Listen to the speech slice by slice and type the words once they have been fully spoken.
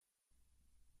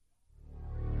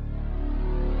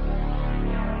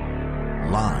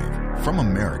From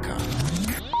America,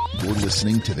 you're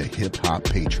listening to the Hip Hop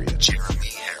Patriot, Jeremy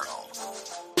Harrell.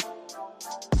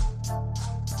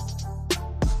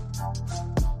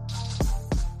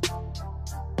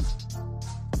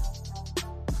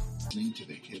 Listening to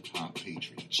the Hip Hop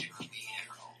Patriot, Jeremy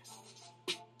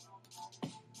Harrell.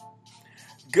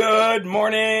 Good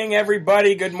morning,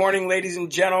 everybody. Good morning, ladies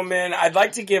and gentlemen. I'd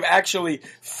like to give actually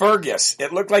Fergus.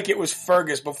 It looked like it was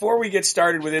Fergus. Before we get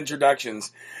started with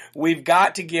introductions, we've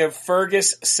got to give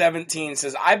Fergus17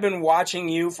 says, I've been watching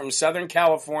you from Southern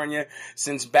California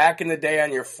since back in the day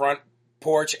on your front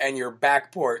porch and your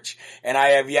back porch, and I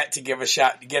have yet to get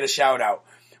a shout out.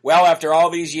 Well, after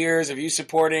all these years of you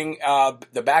supporting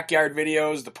the backyard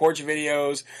videos, the porch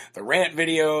videos, the rant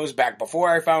videos, back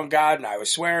before I found God and I was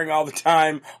swearing all the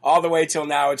time, all the way till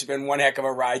now, it's been one heck of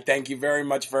a ride. Thank you very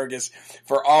much, Fergus,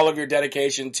 for all of your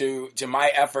dedication to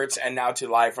my efforts and now to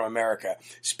Live from America.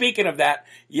 Speaking of that,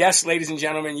 yes, ladies and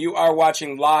gentlemen, you are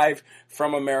watching Live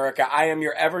from America. I am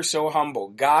your ever so humble,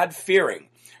 God-fearing,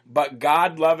 but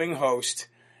God-loving host,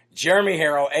 Jeremy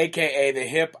Harrell, a.k.a. the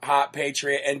Hip Hop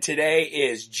Patriot, and today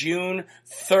is June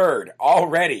 3rd,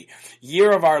 already,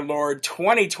 year of our Lord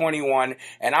 2021,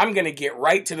 and I'm going to get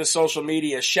right to the social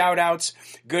media shout-outs.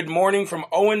 Good morning from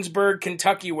Owensburg,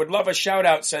 Kentucky. Would love a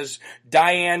shout-out, says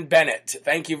Diane Bennett.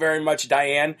 Thank you very much,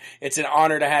 Diane. It's an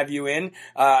honor to have you in.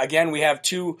 Again, we have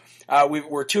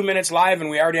we're 2 minutes live, and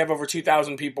we already have over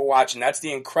 2,000 people watching. That's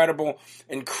the incredible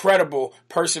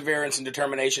perseverance and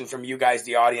determination from you guys,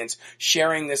 the audience,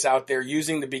 sharing this out there,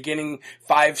 using the beginning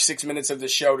 5-6 minutes of the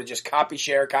show to just copy,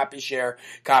 share.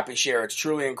 It's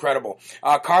truly incredible.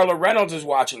 Carla Reynolds is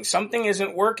watching. Something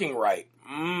isn't working right.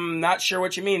 Not sure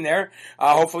what you mean there.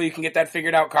 Hopefully you can get that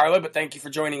figured out, Carla, but thank you for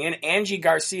joining in. Angie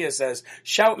Garcia says,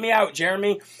 shout me out,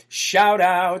 Jeremy. Shout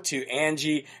out to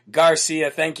Angie Garcia.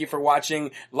 Thank you for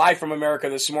watching Live from America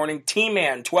this morning.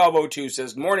 T-Man 1202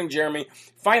 says, morning, Jeremy.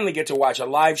 Finally get to watch a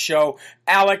live show.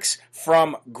 Alex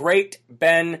from Great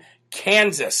Bend,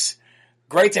 Kansas.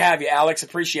 Great to have you, Alex.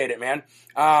 Appreciate it, man.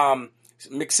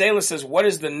 Mixela says, what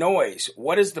is the noise?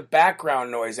 What is the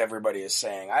background noise everybody is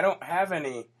saying? I don't have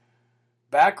any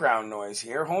background noise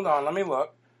here. Hold on, let me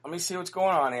look. Let me see what's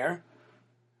going on here.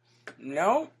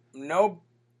 No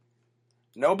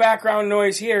background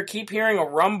noise here. Keep hearing a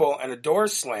rumble and a door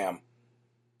slam.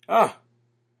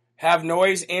 Have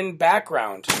noise in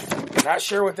background. Not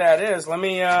sure what that is. Let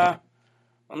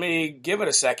me give it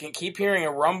a second. Keep hearing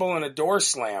a rumble and a door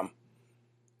slam.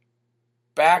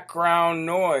 Background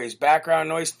noise,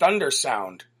 thunder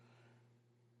sound.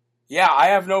 Yeah, I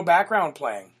have no background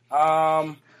playing.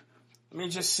 Let me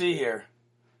just see here.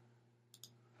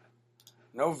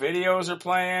 No videos are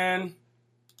playing.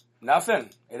 Nothing.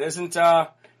 It isn't,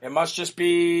 it must just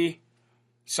be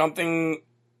something.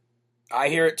 I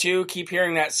hear it too. Keep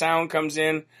hearing that sound comes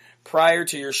in prior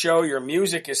to your show. Your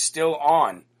music is still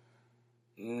on.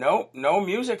 Nope, no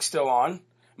music still on.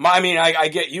 I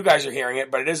get you guys are hearing it,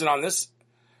 but it isn't on this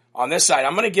side.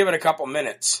 I'm going to give it a couple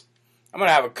minutes. I'm going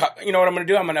to have you know what I'm going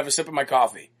to do? I'm going to have a sip of my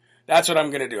coffee. That's what I'm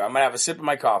going to do. I'm going to have a sip of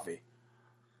my coffee.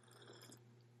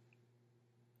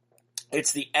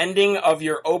 It's the ending of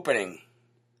your opening.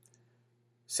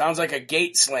 Sounds like a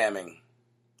gate slamming.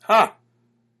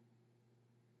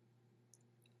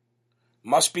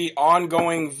 Must be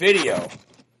ongoing video.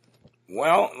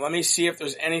 Well, let me see if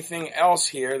there's anything else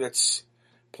here that's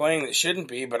playing that shouldn't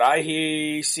be, but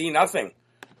I see nothing.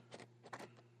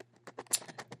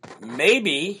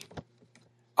 Maybe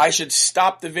I should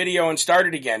stop the video and start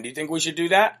it again. Do you think we should do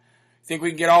that? Think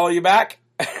we can get all of you back?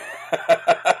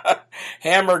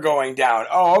 Hammer going down.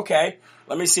 Oh, okay.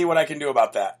 Let me see what I can do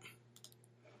about that.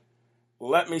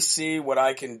 Let me see what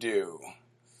I can do.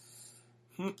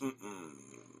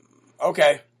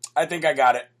 Okay. I think I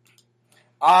got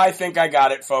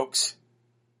it. Folks.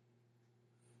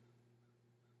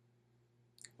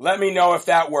 Let me know if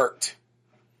that worked.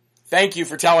 Thank you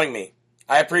for telling me.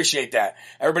 I appreciate that.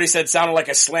 Everybody said it sounded like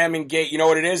a slamming gate. You know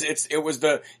what it is? It was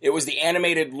the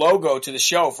animated logo to the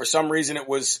show. For some reason it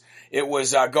was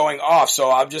going off. So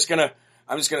I'm just gonna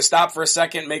stop for a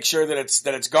second, make sure that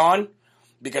it's gone,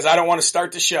 because I don't want to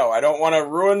start the show. I don't want to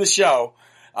ruin the show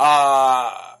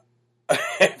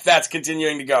if that's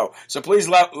continuing to go. So please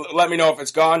let me know if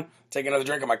it's gone. Take another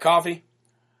drink of my coffee.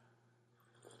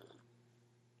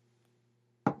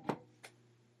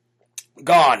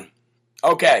 Gone.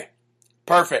 Okay.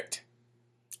 Perfect.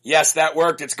 Yes, that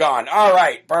worked. It's gone. All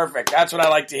right. Perfect. That's what I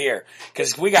like to hear.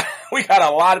 Because we got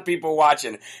a lot of people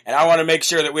watching, and I want to make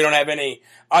sure that we don't have any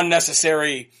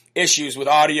unnecessary issues with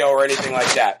audio or anything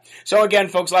like that. So again,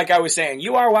 folks, like I was saying,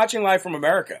 you are watching Live from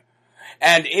America.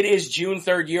 And it is June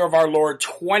 3rd, year of our Lord,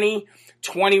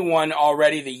 2021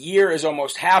 already. The year is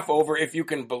almost half over, if you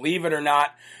can believe it or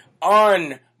not.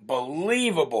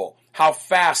 Unbelievable how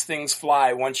fast things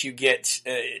fly once you get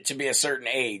to be a certain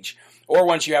age, or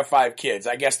once you have 5 kids.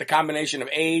 I guess the combination of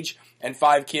age and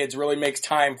 5 kids really makes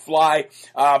time fly.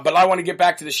 But I want to get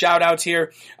back to the shout outs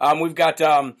here. We've got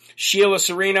Sheila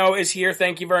Sereno is here.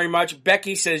 Thank you very much.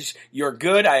 Becky says, you're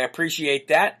good. I appreciate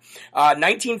that.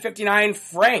 1959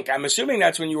 Frank. I'm assuming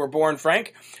that's when you were born,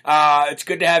 Frank. It's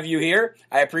good to have you here.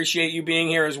 I appreciate you being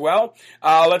here as well.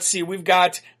 Let's see. We've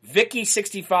got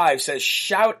Vicky65 says,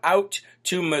 shout out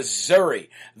to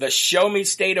Missouri, the show me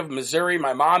state of Missouri.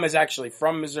 My mom is actually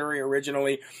from Missouri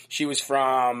originally. She was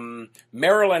from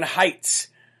Maryland Heights,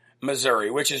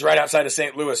 Missouri, which is right outside of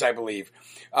St. Louis, I believe.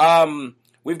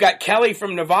 We've got Kelly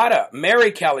from Nevada,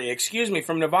 Mary Kelly,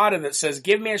 from Nevada, that says,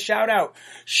 give me a shout out.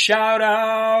 Shout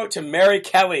out to Mary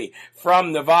Kelly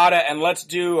from Nevada. And let's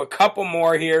do a couple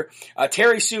more here.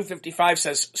 Terry Sue 55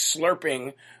 says,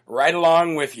 slurping right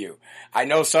along with you. I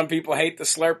know some people hate the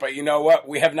slurp, but you know what?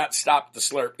 We have not stopped the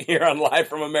slurp here on Live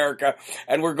from America,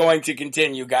 and we're going to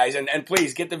continue, guys. And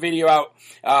please get the video out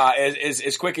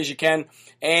as quick as you can.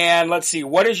 And let's see,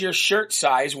 what is your shirt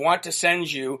size? Want to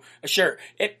send you a shirt.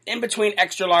 In between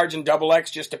extra large and double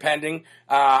X, just depending.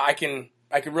 I can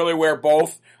really wear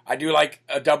both. I do like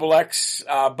a double X,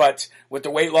 but with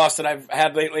the weight loss that I've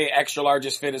had lately, extra large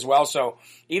is fit as well. So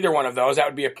either one of those,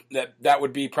 that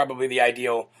would be probably the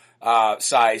ideal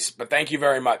size. But thank you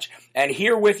very much. And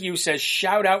here with you says,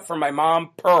 shout out for my mom,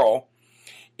 Pearl.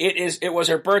 It was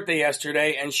her birthday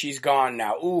yesterday, and she's gone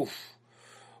now. Oof.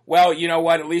 Well, you know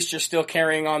what? At least you're still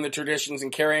carrying on the traditions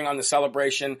and carrying on the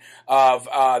celebration of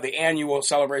the annual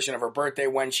celebration of her birthday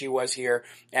when she was here.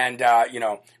 And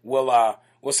we'll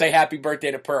say happy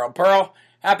birthday to Pearl. Pearl,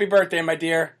 happy birthday, my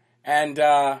dear. And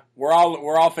we're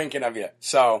all thinking of you.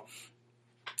 So,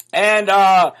 and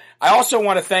I also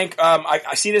want to thank.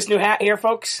 I see this new hat here,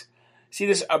 folks. See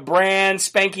this a brand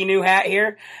spanky new hat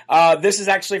here. This is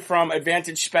actually from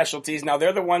Advantage Specialties. Now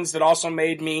they're the ones that also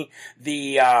made me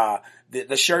the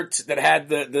shirts that had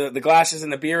the glasses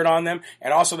and the beard on them,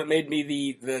 and also that made me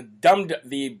the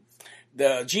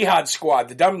Jihad Squad,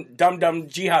 the dumb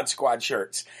Jihad Squad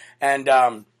shirts. And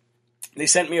they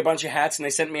sent me a bunch of hats, and they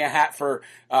sent me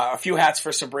a few hats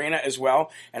for Sabrina as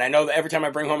well. And I know that every time I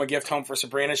bring home a gift home for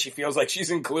Sabrina, she feels like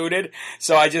she's included.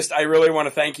 So I really want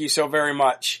to thank you so very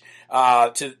much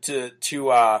to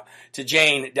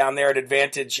Jane down there at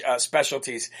Advantage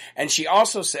Specialties. And she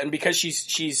also said, and because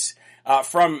she's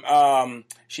from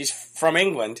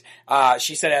England.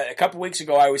 She said a couple weeks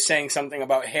ago I was saying something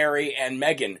about Harry and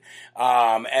Meghan,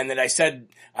 and that I said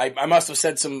I must have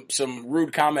said some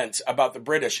rude comments about the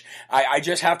British. I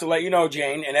just have to let you know,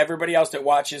 Jane, and everybody else that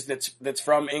watches that's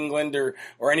from England or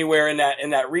anywhere in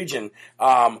that region.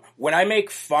 When I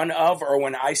make fun of or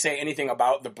when I say anything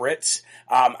about the Brits,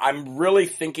 I'm really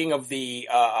thinking of the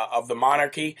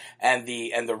monarchy and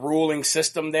the ruling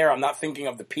system there. I'm not thinking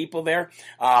of the people there.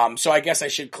 So I guess I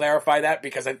should clarify that,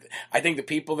 because I think the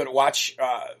people that watch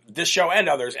this show and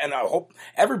others, and I hope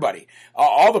everybody,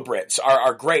 all the Brits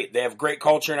are great. They have great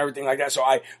culture and everything like that. So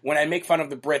when I make fun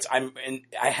of the Brits, I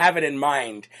have it in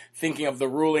mind, thinking of the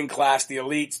ruling class, the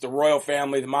elites, the royal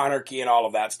family, the monarchy, and all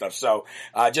of that stuff. So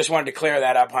just wanted to clear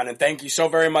that up, hon. And thank you so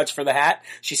very much for the hat.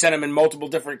 She sent them in multiple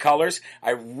different colors.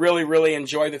 I really, really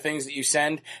enjoy the things that you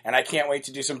send, and I can't wait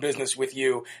to do some business with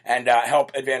you and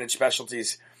help Advantage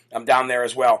Specialties. I'm down there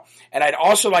as well. And I'd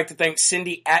also like to thank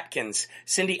Cindy Atkins.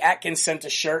 Cindy Atkins sent a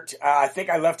shirt. I think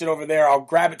I left it over there. I'll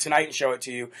grab it tonight and show it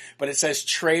to you. But it says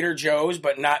Trader Joe's,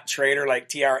 but not Trader like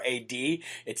Trad.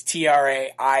 It's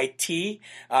Trait,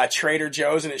 Trader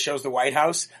Joe's, and it shows the White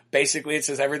House. Basically, it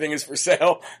says everything is for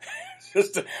sale.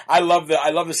 I love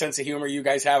the sense of humor you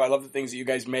guys have. I love the things that you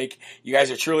guys make. You guys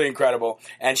are truly incredible.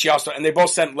 And and they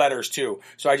both sent letters too.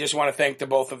 So I just want to thank the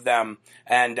both of them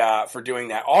and for doing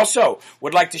that. Also,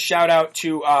 would like to shout out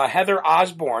to Heather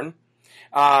Osborne,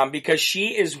 because she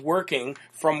is working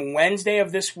from Wednesday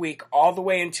of this week all the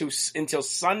way until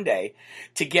Sunday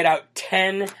to get out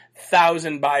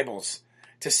 10,000 Bibles,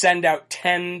 to send out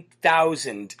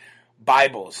 10,000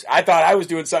 Bibles. I thought I was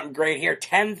doing something great here.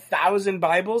 10,000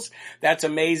 Bibles? That's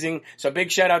amazing. So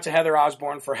big shout out to Heather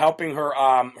Osborne for helping her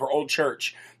old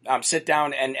church sit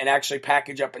down and actually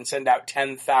package up and send out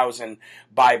 10,000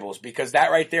 Bibles. Because that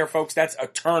right there, folks, that's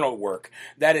eternal work.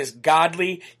 That is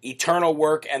godly, eternal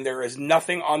work, and there is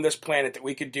nothing on this planet that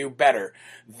we could do better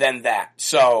than that.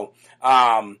 So,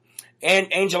 and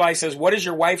Angel I says, what is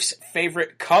your wife's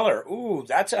favorite color? Ooh,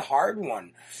 that's a hard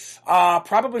one.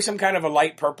 Probably some kind of a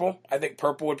light purple. I think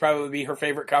purple would probably be her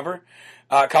favorite color.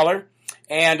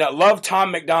 And love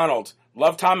Tom McDonald.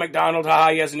 Love Tom McDonald.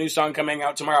 He has a new song coming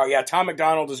out tomorrow. Yeah, Tom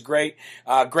McDonald is great.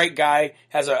 Great guy.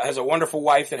 Has a wonderful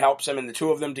wife that helps him, and the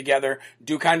two of them together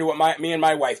do kind of what me and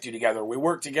my wife do together. We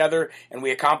work together and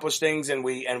we accomplish things, and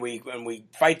we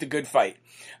fight the good fight.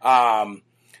 And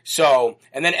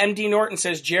then MD Norton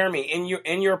says, Jeremy,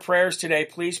 in your prayers today,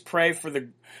 please pray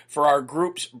for our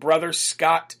group's brother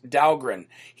Scott Dahlgren.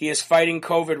 He is fighting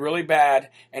COVID really bad,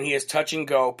 and he is touch and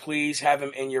go. Please have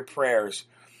him in your prayers.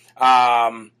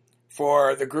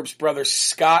 For the group's brother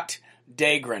Scott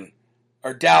Dahlgren,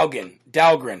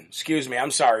 excuse me,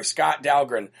 I'm sorry, Scott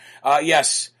Dahlgren.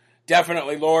 Yes,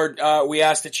 definitely, Lord, we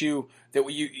ask that you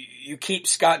keep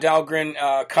Scott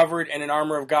Dahlgren covered in an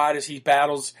armor of God as he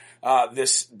battles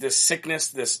this sickness,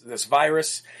 this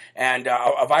virus, and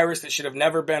a virus that should have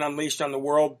never been unleashed on the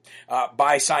world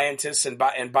by scientists and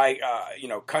by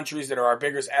countries that are our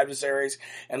biggest adversaries.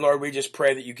 And Lord, we just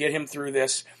pray that you get him through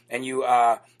this, and you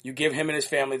give him and his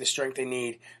family the strength they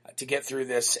need to get through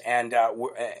this. And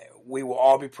we will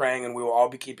all be praying, and we will all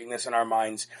be keeping this in our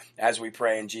minds as we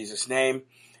pray in Jesus' name.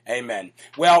 Amen.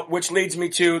 Well, which leads me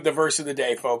to the verse of the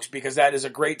day, folks, because that is a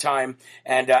great time.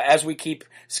 And as we keep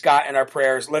Scott in our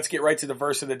prayers, let's get right to the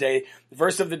verse of the day. The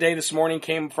verse of the day this morning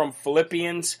came from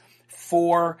Philippians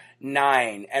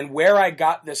 4:9. And where I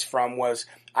got this from was,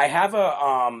 I have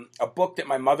a book that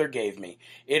my mother gave me.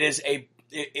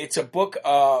 It's a book,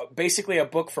 basically a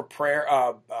book for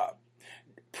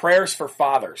prayers for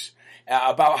fathers.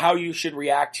 About how you should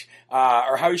react,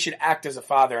 or how you should act as a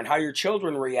father, and how your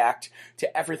children react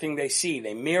to everything they see.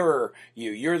 They mirror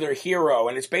you. You're their hero.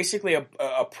 And it's basically a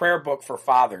prayer book for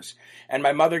fathers. And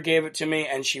my mother gave it to me,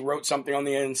 and she wrote something on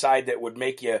the inside that would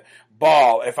make you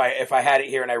bawl if I had it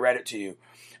here and I read it to you.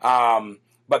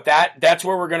 But that's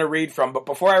where we're going to read from. But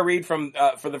before I read from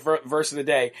for the verse of the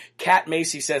day, Kat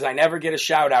Macy says, I never get a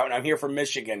shout out, and I'm here from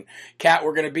Michigan. Kat,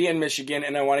 we're going to be in Michigan,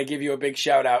 and I want to give you a big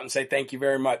shout out and say thank you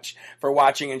very much for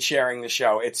watching and sharing the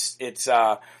show. It's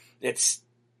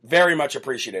very much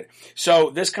appreciated. So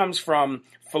this comes from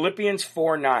Philippians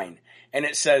 4:9, and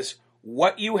it says,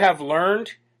 what you have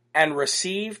learned and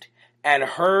received and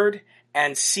heard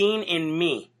and seen in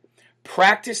me,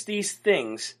 practice these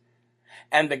things,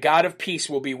 and the God of peace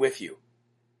will be with you.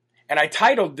 And I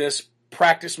titled this,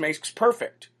 Practice Makes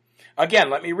Perfect. Again,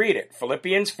 let me read it.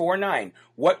 Philippians 4:9.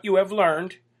 What you have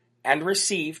learned and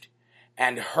received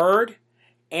and heard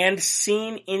and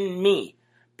seen in me,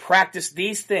 practice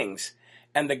these things,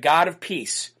 and the God of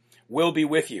peace will be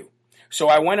with you. So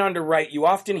I went on to write, you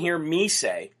often hear me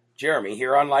say, Jeremy,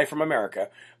 here on Live from America,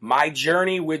 my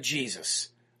journey with Jesus.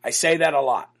 I say that a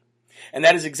lot. And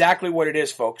that is exactly what it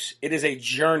is, folks. It is a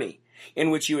journey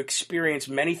in which you experience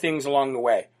many things along the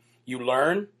way. You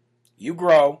learn, you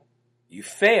grow, you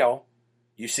fail,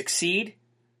 you succeed,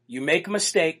 you make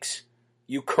mistakes,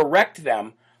 you correct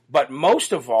them, but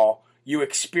most of all, you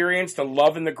experience the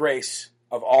love and the grace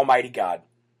of Almighty God.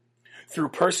 Through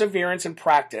perseverance and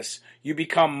practice, you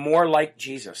become more like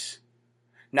Jesus.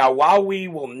 Now, while we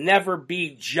will never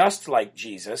be just like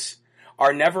Jesus,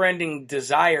 our never-ending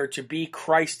desire to be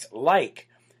Christ-like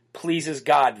pleases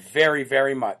God very,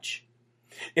 very much.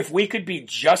 If we could be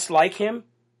just like him,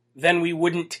 then we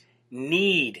wouldn't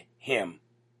need him.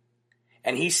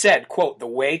 And he said, quote, the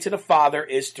way to the Father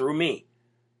is through me.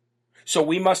 So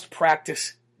we must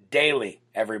practice daily,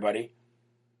 everybody.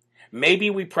 Maybe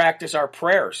we practice our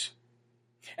prayers.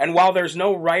 And while there's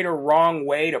no right or wrong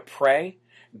way to pray,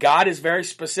 God is very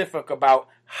specific about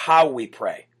how we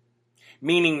pray.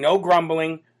 Meaning no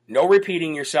grumbling, no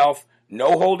repeating yourself,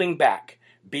 no holding back.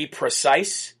 Be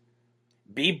precise,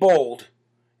 be bold,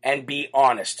 and be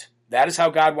honest. That is how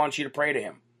God wants you to pray to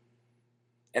him.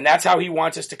 And that's how he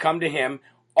wants us to come to him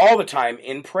all the time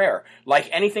in prayer. Like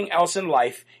anything else in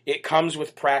life, it comes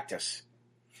with practice.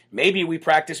 Maybe we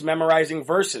practice memorizing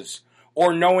verses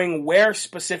or knowing where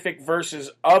specific verses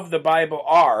of the Bible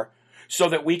are so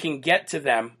that we can get to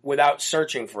them without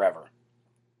searching forever.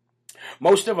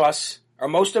 Most of us, or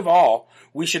most of all,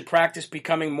 we should practice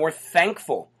becoming more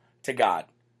thankful to God.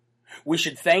 We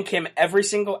should thank him every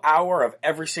single hour of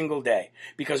every single day,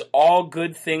 because all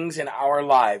good things in our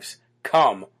lives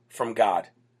come from God.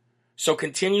 So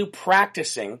continue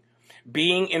practicing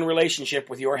being in relationship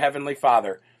with your Heavenly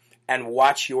Father and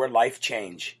watch your life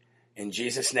change. In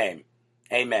Jesus' name,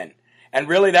 amen. And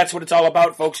really, that's what it's all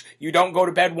about, folks. You don't go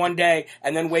to bed one day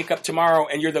and then wake up tomorrow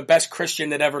and you're the best Christian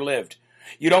that ever lived.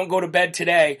 You don't go to bed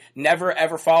today never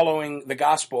ever following the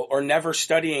gospel or never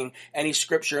studying any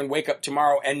scripture and wake up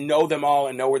tomorrow and know them all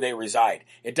and know where they reside.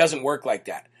 It doesn't work like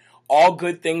that. All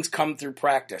good things come through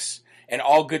practice. and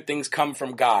all good things come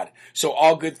from God. So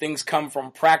all good things come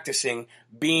from practicing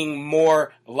being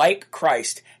more like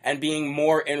Christ and being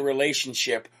more in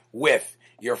relationship with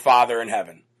your Father in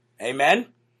heaven. Amen?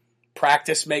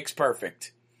 Practice makes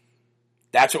perfect.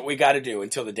 That's what we got to do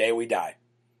until the day we die.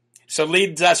 So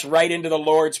leads us right into the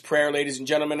Lord's Prayer, ladies and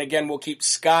gentlemen. Again, we'll keep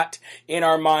Scott in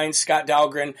our minds, Scott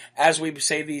Dahlgren, as we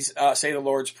say the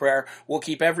Lord's Prayer. We'll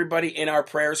keep everybody in our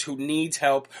prayers who needs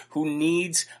help, who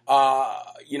needs, all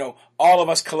of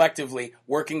us collectively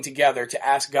working together to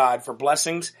ask God for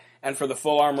blessings and for the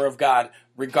full armor of God,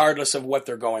 regardless of what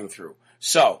they're going through.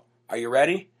 So, are you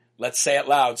ready? Let's say it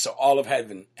loud so all of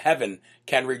heaven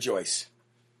can rejoice.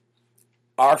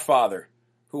 Our Father,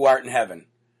 who art in heaven,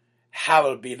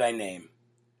 hallowed be thy name.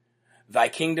 Thy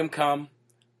kingdom come,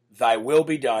 thy will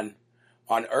be done,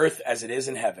 on earth as it is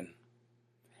in heaven.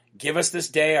 Give us this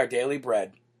day our daily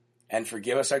bread, and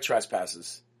forgive us our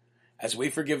trespasses, as we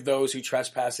forgive those who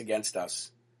trespass against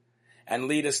us. And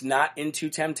lead us not into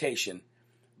temptation,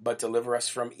 but deliver us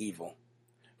from evil.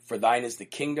 For thine is the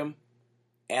kingdom,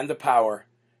 and the power,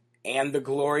 and the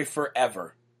glory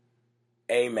forever.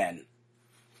 Amen.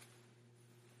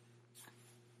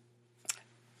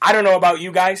 I don't know about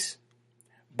you guys,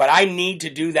 but I need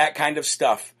to do that kind of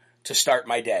stuff to start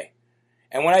my day.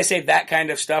 And when I say that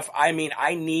kind of stuff, I mean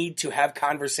I need to have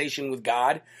conversation with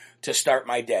God to start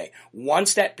my day.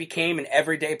 Once that became an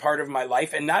everyday part of my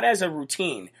life, and not as a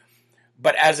routine,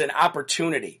 but as an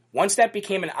opportunity. Once that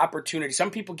became an opportunity,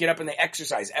 some people get up and they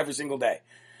exercise every single day.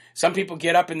 Some people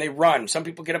get up and they run. Some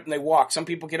people get up and they walk. Some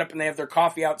people get up and they have their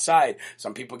coffee outside.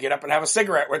 Some people get up and have a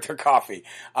cigarette with their coffee.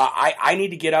 I need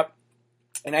to get up.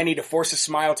 And I need to force a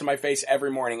smile to my face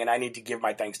every morning, and I need to give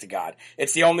my thanks to God.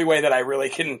 It's the only way that I really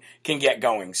can get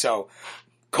going. So,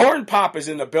 Corn Pop is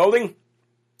in the building.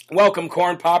 Welcome,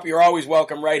 Corn Pop. You're always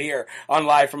welcome right here on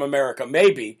Live from America.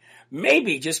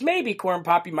 Maybe, just maybe, Corn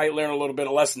Pop, you might learn a little bit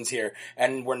of lessons here.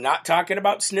 And we're not talking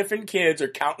about sniffing kids or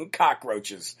counting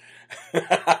cockroaches.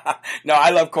 No,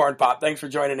 I love Corn Pop. Thanks for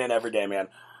joining in every day, man.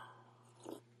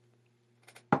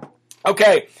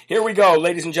 Okay, here we go,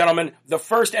 ladies and gentlemen. The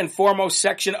first and foremost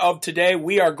section of today,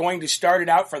 we are going to start it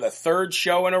out for the third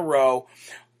show in a row,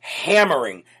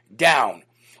 hammering down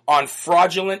on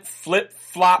fraudulent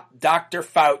flip-flop Dr.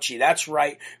 Fauci. That's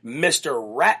right, Mr.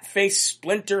 Rat-Face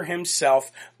Splinter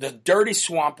himself, the dirty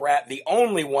swamp rat, the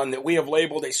only one that we have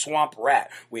labeled a swamp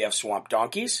rat. We have swamp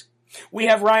donkeys, we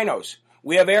have rhinos,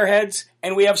 we have airheads,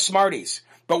 and we have smarties.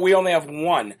 But we only have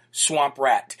one swamp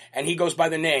rat, and he goes by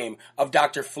the name of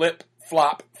Dr. Flip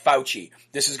Flop Fauci.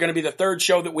 This is going to be the third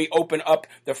show that we open up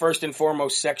the first and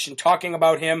foremost section talking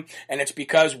about him, and it's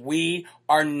because we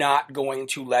are not going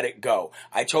to let it go.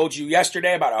 I told you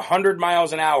yesterday about 100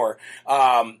 miles an hour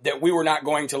that we were not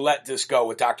going to let this go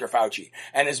with Dr. Fauci.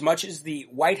 And as much as the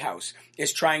White House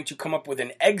is trying to come up with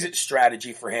an exit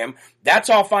strategy for him, that's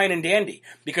all fine and dandy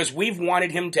because we've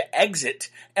wanted him to exit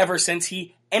ever since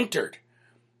he entered.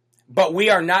 But we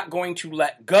are not going to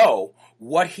let go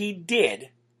what he did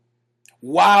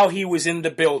while he was in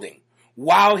the building,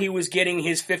 while he was getting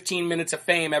his 15 minutes of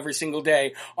fame every single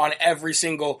day on every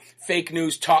single fake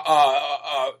news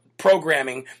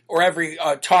programming or every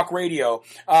talk radio,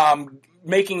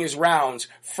 making his rounds,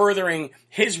 furthering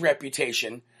his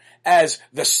reputation as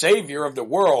the savior of the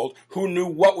world who knew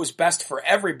what was best for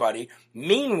everybody.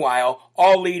 Meanwhile,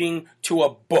 all leading to a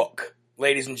book,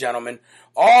 ladies and gentlemen,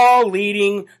 all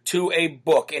leading to a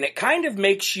book. And it kind of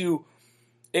makes you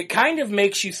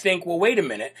think, well, wait a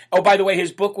minute. Oh, by the way,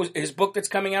 his book that's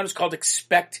coming out is called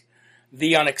Expect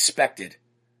the Unexpected.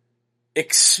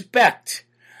 Expect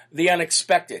the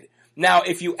Unexpected. Now,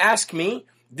 if you ask me,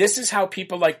 this is how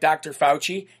people like Dr.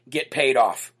 Fauci get paid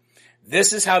off.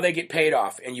 This is how they get paid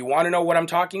off. And you want to know what I'm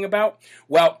talking about?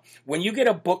 Well, when you get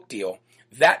a book deal,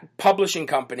 that publishing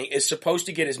company is supposed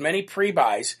to get as many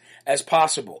pre-buys as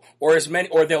possible, or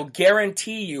they'll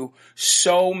guarantee you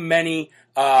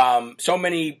a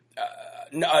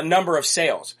number of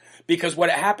sales. Because what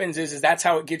happens is that's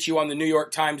how it gets you on the New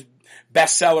York Times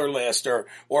bestseller list or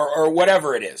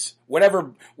whatever it is.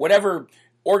 Whatever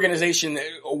organization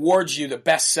awards you the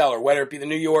bestseller, whether it be the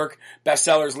New York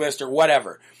bestsellers list or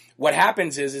whatever. What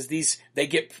happens is they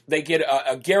get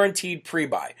a guaranteed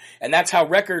pre-buy. And that's how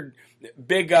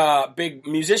big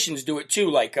musicians do it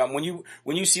too. Like when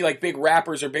you see like big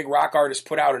rappers or big rock artists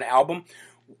put out an album,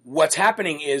 what's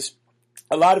happening is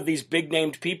a lot of these big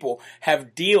named people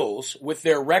have deals with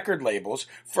their record labels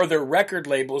for their record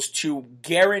labels to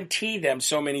guarantee them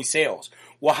so many sales.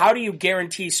 Well, how do you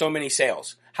guarantee so many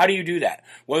sales? How do you do that?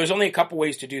 Well, there's only a couple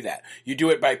ways to do that. You do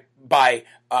it by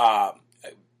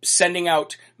sending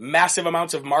out massive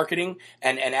amounts of marketing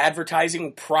and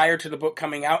advertising prior to the book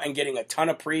coming out and getting a ton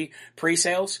of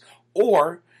pre-sales,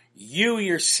 or you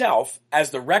yourself, as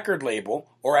the record label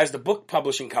or as the book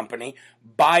publishing company,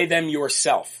 buy them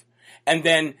yourself. And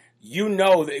then you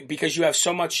know that because you have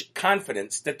so much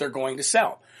confidence that they're going to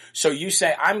sell. So you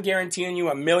say, I'm guaranteeing you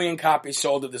 1 million copies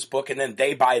sold of this book, and then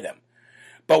they buy them.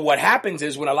 But what happens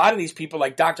is when a lot of these people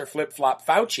like Dr. Flip-Flop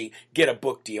Fauci get a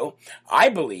book deal, I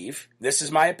believe, this is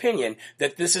my opinion,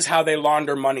 that this is how they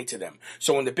launder money to them.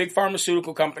 So when the big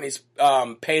pharmaceutical companies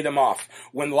pay them off,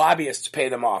 when lobbyists pay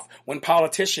them off, when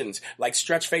politicians like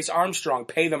Stretchface Armstrong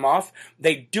pay them off,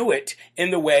 they do it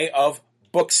in the way of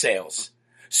book sales,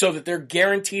 so that they're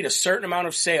guaranteed a certain amount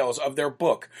of sales of their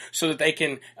book, so that they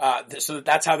can, so that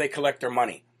that's how they collect their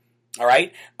money. All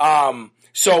right.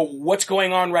 So what's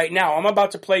going on right now? I'm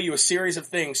about to play you a series of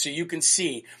things so you can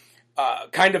see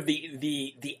kind of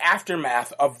the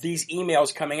aftermath of these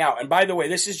emails coming out. And by the way,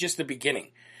 this is just the beginning,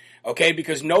 okay?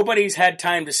 Because nobody's had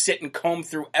time to sit and comb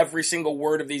through every single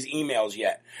word of these emails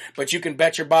yet. But you can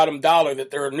bet your bottom dollar that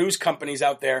there are news companies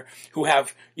out there who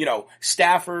have, you know,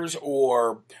 staffers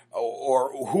or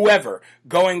whoever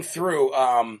going through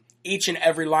each and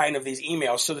every line of these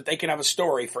emails so that they can have a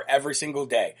story for every single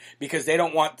day, because they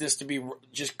don't want this to be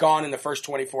just gone in the first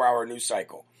 24-hour news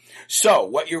cycle.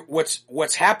 So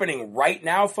what's happening right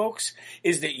now, folks,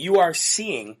 is that you are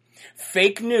seeing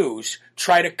fake news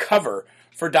try to cover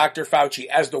for Dr. Fauci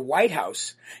as the White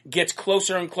House gets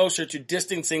closer and closer to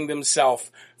distancing themselves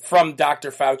from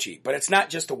Dr. Fauci. But it's not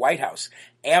just the White House.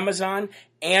 Amazon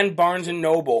and Barnes &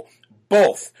 Noble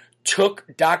both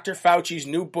took Dr. Fauci's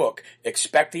new book,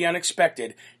 Expect the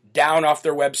Unexpected, down off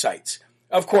their websites.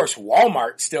 Of course,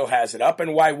 Walmart still has it up,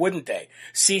 and why wouldn't they?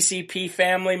 CCP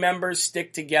family members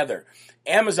stick together.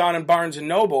 Amazon and Barnes &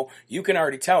 Noble, you can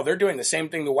already tell, they're doing the same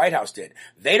thing the White House did.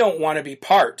 They don't want to be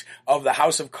part of the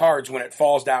house of cards when it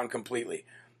falls down completely.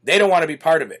 They don't want to be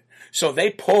part of it. So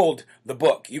they pulled the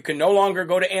book. You can no longer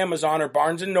go to Amazon or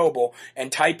Barnes & Noble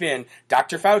and type in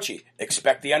Dr. Fauci,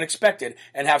 Expect the Unexpected,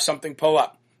 and have something pull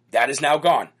up. That is now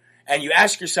gone. And you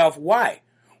ask yourself, why?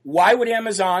 Why would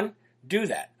Amazon do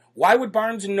that? Why would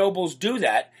Barnes & Nobles do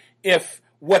that if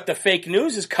what the fake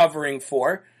news is covering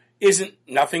for isn't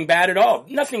nothing bad at all?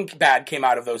 Nothing bad came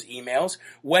out of those emails,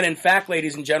 when in fact,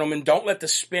 ladies and gentlemen, don't let the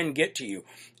spin get to you.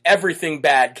 Everything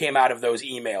bad came out of those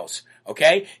emails.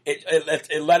 Okay?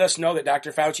 It let us know that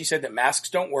Dr. Fauci said that masks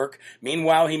don't work.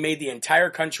 Meanwhile, he made the entire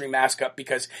country mask up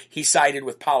because he sided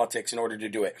with politics in order to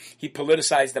do it. He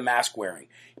politicized the mask wearing.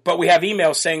 But we have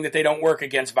emails saying that they don't work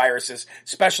against viruses,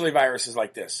 especially viruses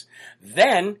like this.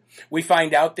 Then we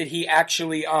find out that he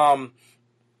actually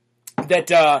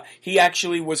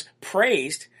was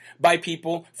praised by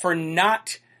people for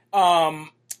not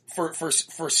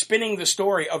for spinning the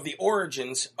story of the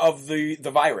origins of the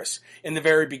virus in the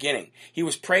very beginning. He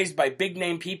was praised by big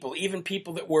name people, even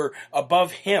people that were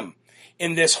above him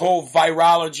in this whole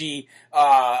virology,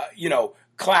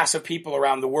 class of people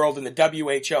around the world in the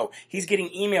WHO. He's getting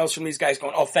emails from these guys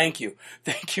going, "Oh, thank you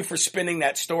for spinning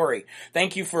that story.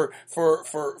 Thank you for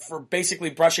basically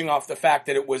brushing off the fact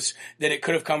that it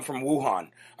could have come from Wuhan."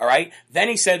 All right. Then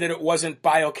he said that it wasn't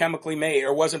biochemically made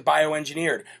or wasn't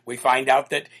bioengineered. We find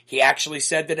out that he actually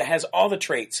said that it has all the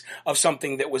traits of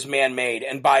something that was man-made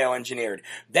and bioengineered.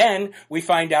 Then we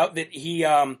find out that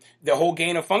the whole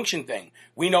gain of function thing.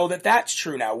 We know that that's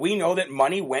true now. We know that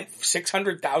money went,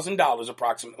 $600,000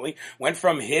 approximately, went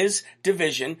from his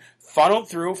division, funneled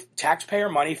through taxpayer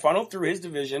money, funneled through his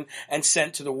division, and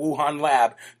sent to the Wuhan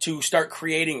lab to start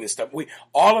creating this stuff.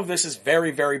 All of this is very,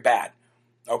 very bad.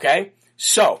 Okay?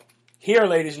 So, here,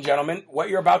 ladies and gentlemen, what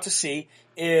you're about to see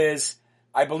is,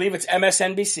 I believe it's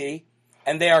MSNBC,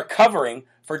 and they are covering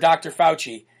for Dr.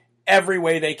 Fauci every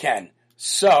way they can.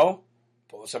 So,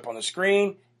 pull this up on the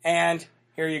screen, and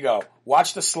here you go.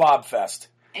 Watch the slob fest.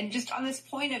 And just on this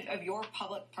point of your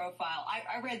public profile,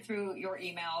 I read through your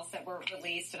emails that were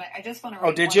released, and I just want to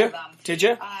read one of them. Did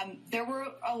you? There were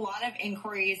a lot of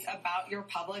inquiries about your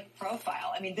public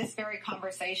profile. I mean, this very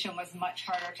conversation was much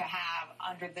harder to have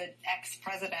under the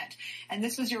ex-president. And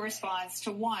this was your response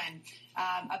to one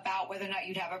about whether or not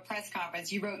you'd have a press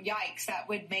conference. You wrote, "Yikes, that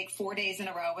would make 4 days in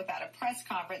a row without a press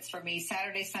conference for me,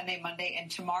 Saturday, Sunday, Monday,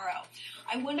 and tomorrow."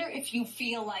 I wonder if you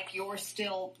feel like you're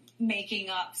still making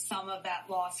up some of that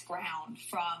lost ground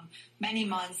from many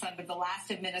months under the last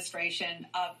administration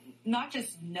of not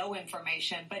just no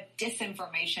information, but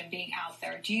disinformation being out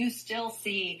there. Do you still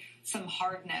see some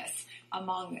hardness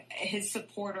among his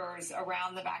supporters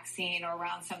around the vaccine or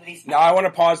around some of these? Now, I want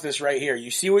to pause this right here.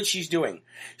 You see what she's doing?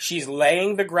 She's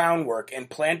laying the groundwork and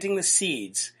planting the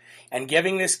seeds and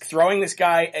throwing this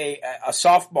guy a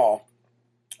softball,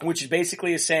 which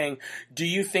basically is saying, do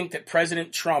you think that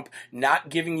President Trump not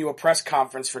giving you a press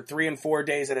conference for 3 and 4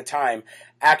 days at a time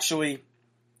actually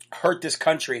hurt this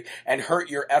country and hurt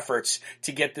your efforts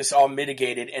to get this all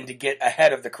mitigated and to get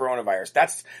ahead of the coronavirus?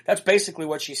 That's basically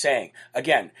what she's saying.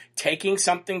 Again, taking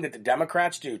something that the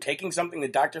Democrats do, taking something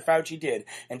that Dr. Fauci did,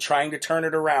 and trying to turn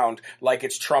it around like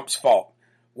it's Trump's fault.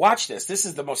 Watch this. This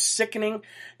is the most sickening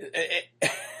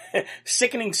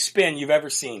spin you've ever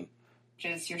seen.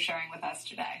 You're sharing with us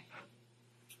today.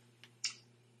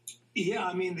 Yeah,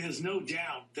 I mean, there's no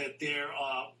doubt that there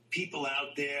are people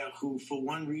out there who, for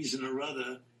one reason or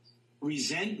other,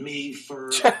 resent me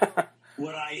for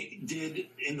what I did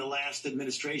in the last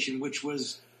administration, which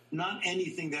was not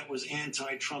anything that was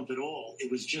anti-Trump at all. It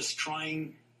was just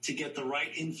trying to get the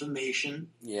right information,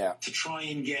 to try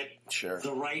and get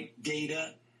the right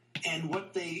data. And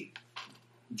what they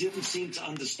didn't seem to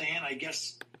understand, I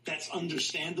guess that's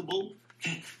understandable,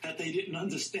 that they didn't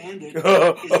understand it, is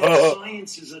that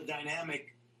science is a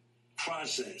dynamic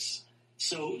process.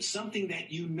 So something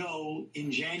that you know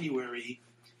in January,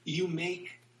 you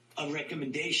make a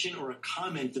recommendation or a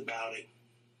comment about it.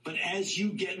 But as you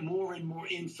get more and more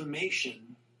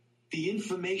information, the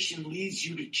information leads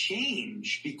you to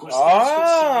change, because that's what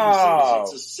science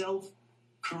is. It's a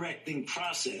self-correcting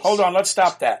process. Hold on, let's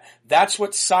stop that. That's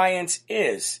what science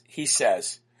is, he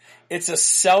says. It's a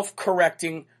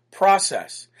self-correcting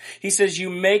process. He says you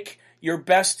make your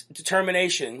best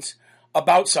determinations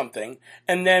about something,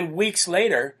 and then weeks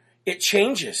later, it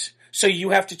changes. So you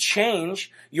have to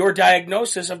change your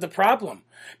diagnosis of the problem.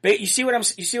 But you see what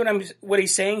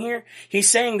he's saying here? He's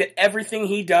saying that everything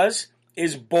he does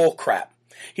is bull crap.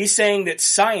 He's saying that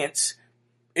science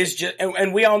is just,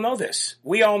 and we all know this.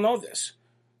 We all know this.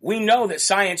 We know that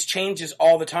science changes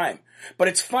all the time. But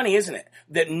it's funny, isn't it?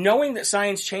 That knowing that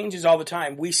science changes all the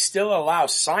time, we still allow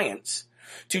science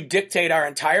to dictate our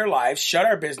entire lives, shut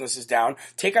our businesses down,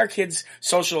 take our kids'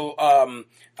 social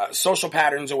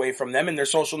patterns away from them and their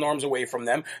social norms away from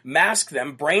them, mask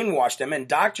them, brainwash them,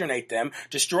 indoctrinate them,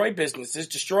 destroy businesses,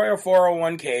 destroy our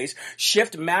 401ks,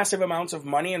 shift massive amounts of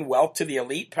money and wealth to the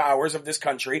elite powers of this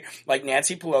country, like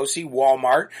Nancy Pelosi,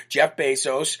 Walmart, Jeff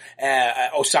Bezos,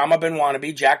 Osama bin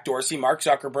Wannabe, Jack Dorsey, Mark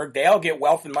Zuckerberg. They all get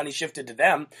wealth and money shifted to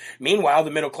them. Meanwhile,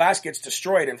 the middle class gets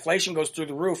destroyed. Inflation goes through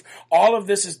the roof. All of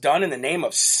this is done in the name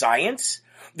of science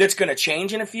that's going to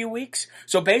change in a few weeks.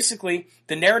 So basically,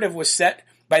 the narrative was set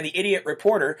by the idiot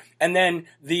reporter, and then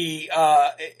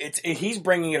he's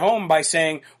bringing it home by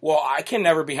saying, well, I can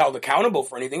never be held accountable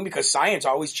for anything because science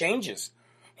always changes.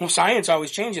 Well, science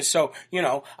always changes, so,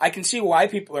 I can see why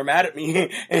people are mad at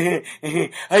me.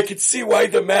 I can see why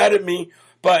they're mad at me,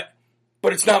 but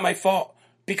it's not my fault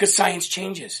because science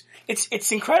changes.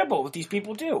 It's incredible what these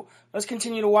people do. Let's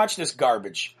continue to watch this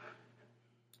garbage.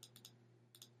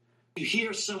 You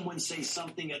hear someone say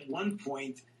something at one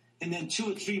point, and then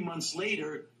 2 or 3 months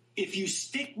later, if you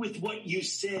stick with what you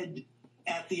said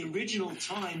at the original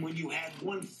time when you had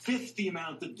 1/5 the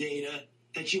amount of data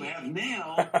that you have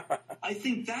now, I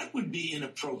think that would be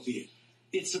inappropriate.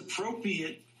 It's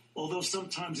appropriate, although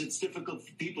sometimes it's difficult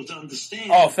for people to understand.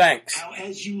 Oh, thanks. How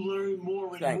as you learn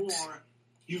more and more,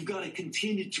 you've got to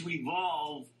continue to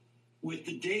evolve with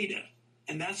the data.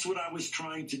 And that's what I was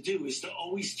trying to do, is to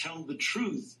always tell the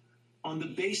truth on the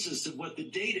basis of what the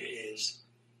data is.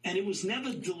 And it was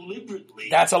never deliberately.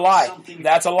 That's a lie.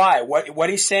 That's a lie. What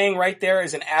he's saying right there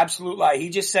is an absolute lie. He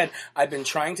just said, I've been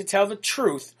trying to tell the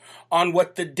truth on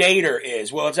what the data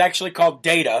is. Well, it's actually called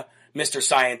data, Mr.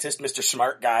 Scientist, Mr.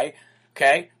 Smart Guy.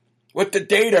 Okay? What the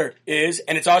data is,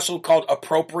 and it's also called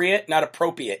appropriate, not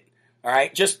appropriate. All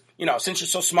right? Just, since you're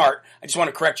so smart, I just want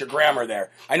to correct your grammar there.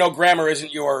 I know grammar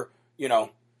isn't your,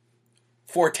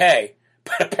 forte,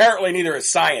 but apparently neither is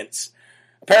science.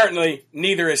 Apparently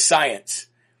neither is science.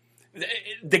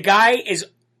 The guy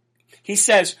he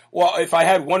says, well, if I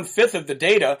had 1/5 of the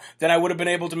data, then I would have been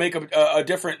able to make a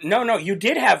different. No, you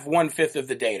did have 1/5 of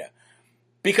the data,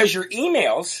 because your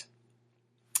emails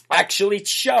actually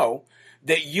show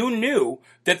that you knew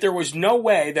that there was no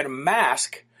way that a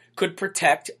mask could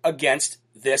protect against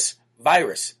this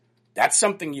virus. That's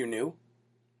something you knew.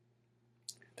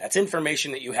 That's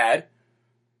information that you had.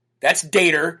 That's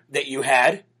data that you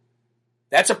had.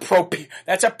 That's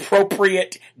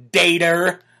appropriate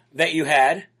data that you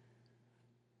had.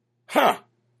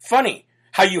 Funny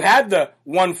how you had the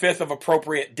 1/5 of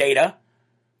appropriate data,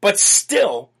 but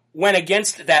still went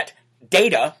against that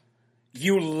data.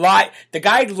 You lied. The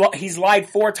guy, he's lied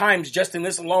 4 times just in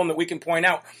this alone that we can point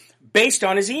out, based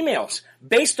on his emails,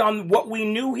 based on what we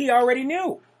knew he already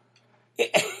knew.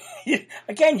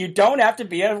 Again, you don't have to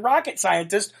be a rocket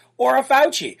scientist or a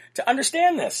Fauci to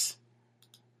understand this.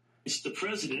 Mr.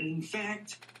 President, in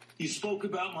fact, you spoke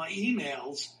about my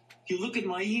emails. If you look at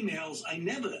my emails, I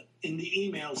never in the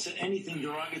email said anything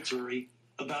derogatory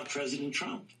about President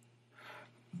Trump.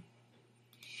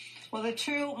 Well, the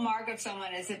true mark of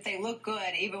someone is if they look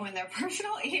good, even when their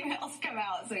personal emails come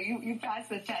out. So you passed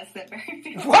the test that very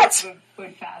few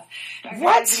would pass. Dr.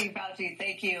 Anthony Fauci,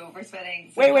 thank you for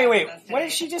spending some time with us today. What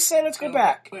did she just say? Let's go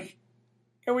back.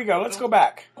 Here we go. Let's go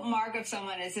back. The mark of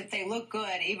someone is if they look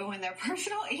good, even when their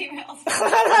personal emails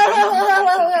come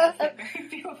out. Very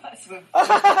few of us would.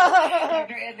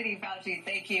 Dr. Anthony Fauci,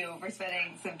 thank you for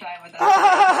spending some time with us.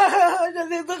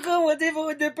 They look good even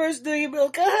when their personal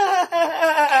emails come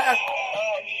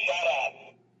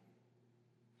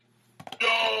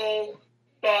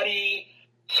Nobody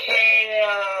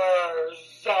cares.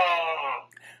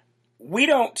 We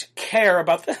don't care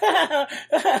about the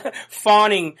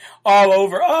fawning all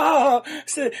over. Oh,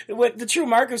 so what the true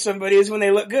mark of somebody is when they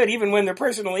look good, even when their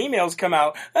personal emails come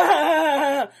out.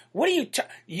 What are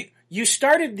you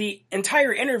started the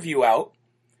entire interview out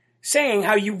saying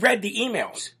how you read the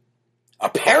emails.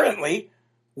 Apparently,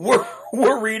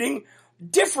 we're reading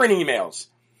different emails.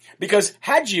 Because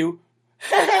had you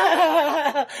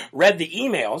read the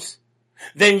emails,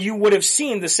 then you would have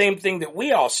seen the same thing that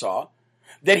we all saw,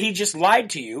 that he just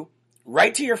lied to you,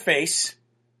 right to your face,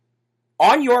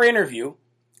 on your interview,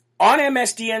 on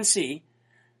MSDNC,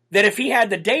 that if he had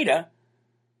the data,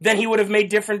 then he would have made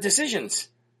different decisions.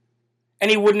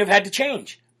 And he wouldn't have had to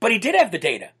change. But he did have the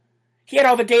data. He had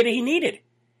all the data he needed.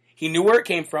 He knew where it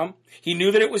came from. He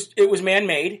knew that it was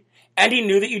man-made. And he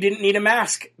knew that you didn't need a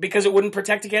mask because it wouldn't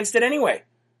protect against it anyway.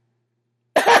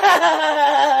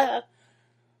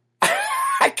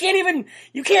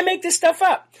 You can't make this stuff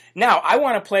up. Now, I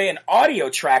want to play an audio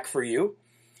track for you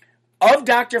of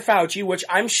Dr. Fauci, which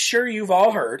I'm sure you've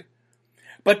all heard.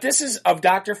 But this is of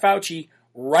Dr. Fauci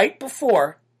right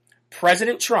before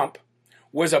President Trump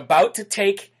was about to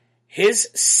take his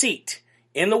seat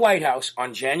in the White House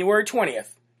on January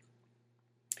 20th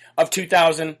of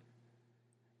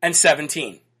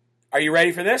 2017. Are you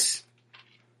ready for this?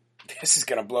 This is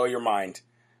going to blow your mind.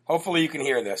 Hopefully you can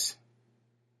hear this.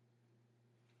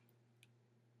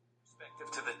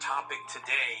 To the topic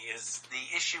today is the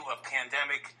issue of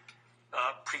pandemic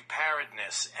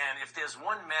preparedness. And if there's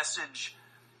one message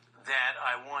that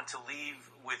I want to leave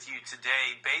with you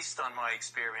today, based on my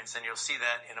experience, and you'll see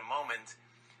that in a moment,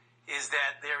 is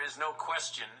that there is no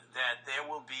question that there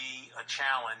will be a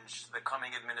challenge, the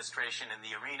coming administration, in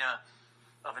the arena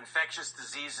of infectious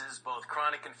diseases, both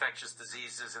chronic infectious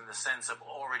diseases in the sense of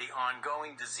already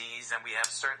ongoing disease, and we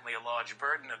have certainly a large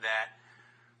burden of that.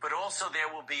 But also there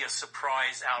will be a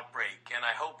surprise outbreak. And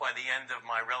I hope by the end of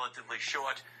my relatively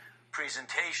short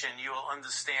presentation, you will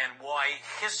understand why the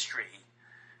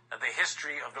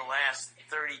history of the last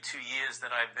 32 years that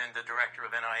I've been the director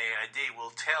of NIAID will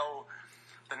tell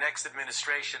the next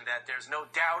administration that there's no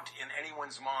doubt in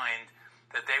anyone's mind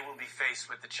that they will be faced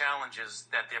with the challenges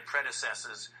that their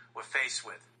predecessors were faced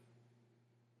with.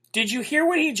 Did you hear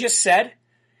what he just said?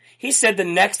 He said the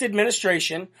next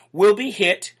administration will be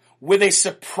hit with a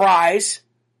surprise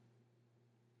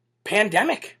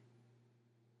pandemic.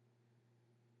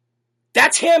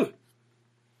 That's him.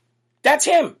 That's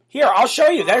him. Here, I'll show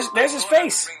you. There's his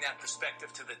face. Bring that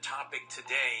perspective to the topic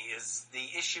today is the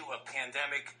issue of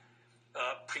pandemic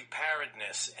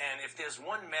preparedness. And if there's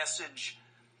one message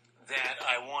that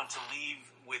I want to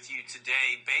leave with you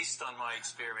today, based on my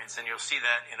experience, and you'll see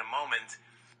that in a moment,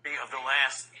 of the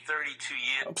last 32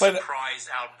 years, surprise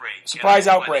outbreak. Surprise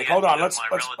outbreak. Hold on. Let's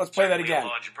play that again. A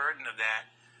large burden of that.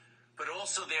 But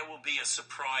also there will be a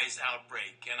surprise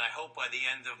outbreak. And I hope by the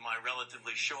end of my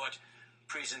relatively short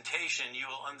presentation, you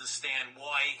will understand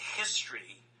why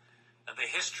the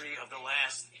history of the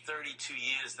last 32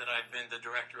 years that I've been the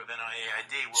director of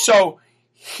NIAID. So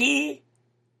he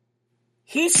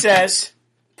says,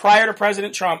 prior to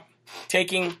President Trump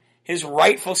taking his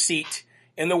rightful seat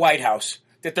in the White House,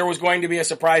 that there was going to be a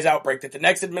surprise outbreak, that the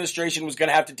next administration was going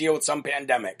to have to deal with some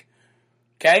pandemic.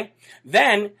 Okay?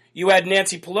 Then you had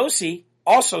Nancy Pelosi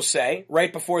also say,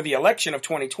 right before the election of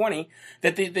 2020,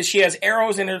 that she has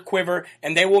arrows in her quiver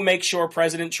and they will make sure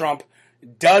President Trump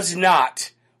does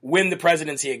not win the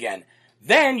presidency again.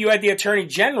 Then you had the Attorney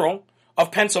General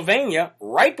of Pennsylvania,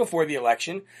 right before the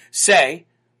election, say,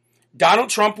 Donald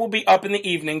Trump will be up in the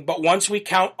evening, but once we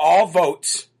count all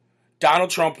votes,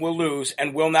 Donald Trump will lose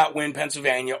and will not win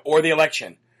Pennsylvania or the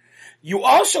election. You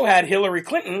also had Hillary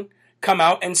Clinton come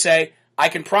out and say, I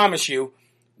can promise you,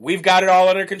 we've got it all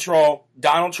under control.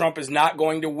 Donald Trump is not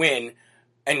going to win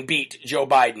and beat Joe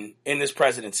Biden in this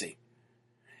presidency.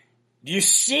 Do you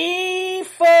see,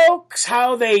 folks,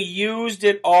 how they used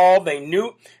it all? They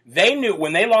knew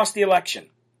when they lost the election,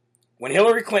 when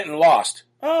Hillary Clinton lost.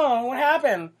 Oh, what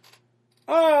happened?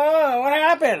 Oh, what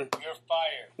happened? You're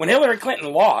fired. When Hillary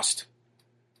Clinton lost,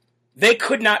 they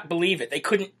could not believe it. They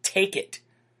couldn't take it.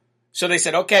 So they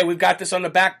said, okay, we've got this on the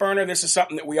back burner. This is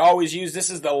something that we always use. This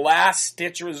is the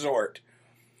last-ditch resort.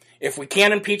 If we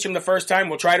can't impeach him the first time,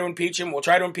 we'll try to impeach him. We'll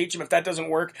try to impeach him. If that doesn't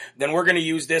work, then we're going to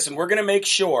use this, and we're going to make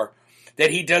sure that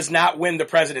he does not win the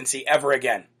presidency ever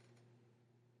again.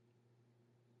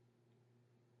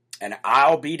 And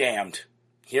I'll be damned.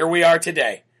 Here we are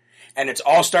today. And it's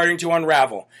all starting to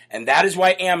unravel. And that is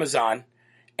why Amazon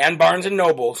and Barnes &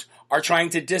 Nobles are trying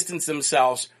to distance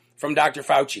themselves from Dr.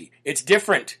 Fauci. It's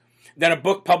different than a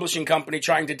book publishing company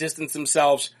trying to distance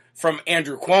themselves from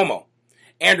Andrew Cuomo.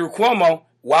 Andrew Cuomo,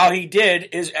 while he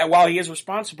is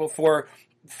responsible for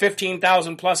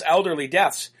 15,000 plus elderly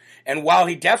deaths, and while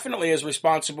he definitely is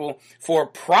responsible for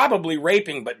probably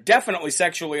raping, but definitely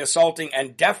sexually assaulting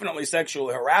and definitely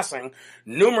sexually harassing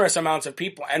numerous amounts of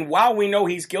people, and while we know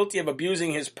he's guilty of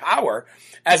abusing his power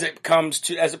as it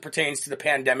pertains to the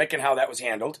pandemic and how that was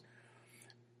handled,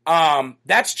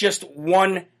 that's just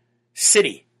one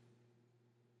city.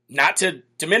 Not to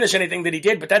diminish anything that he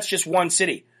did, but that's just one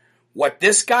city. What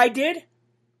this guy did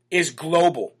is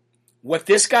global. What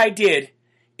this guy did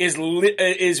is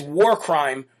war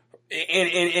crime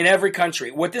in every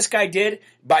country. What this guy did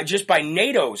by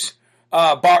NATO's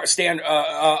bar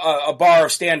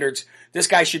of standards, this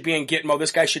guy should be in Gitmo.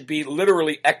 This guy should be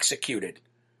literally executed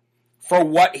for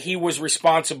what he was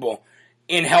responsible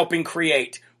in helping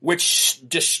create, which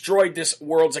destroyed this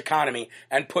world's economy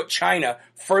and put China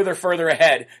further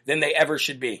ahead than they ever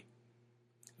should be.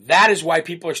 That is why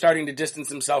people are starting to distance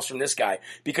themselves from this guy,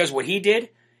 because what he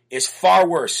did is far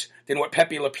worse than what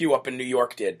Pepe Le Pew up in New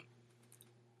York did.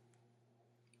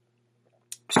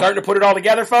 Starting to put it all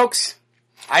together, folks?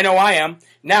 I know I am.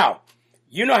 Now,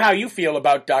 you know how you feel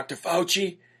about Dr.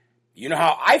 Fauci. You know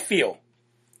how I feel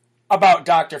about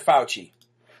Dr. Fauci.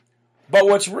 But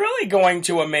what's really going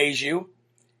to amaze you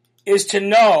is to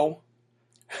know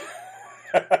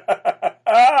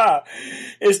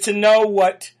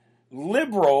what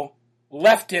liberal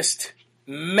leftist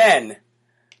men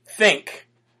think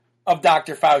of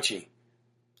Dr. Fauci.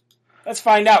 Let's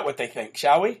find out what they think,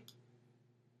 shall we?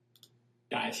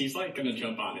 Guys, he's like gonna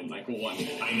jump on in like 1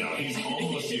 minute. I know, he's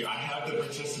almost here. I have the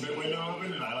participant window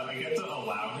open and I get to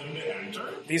allow him to enter.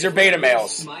 These are beta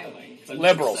males. Smiling. I'm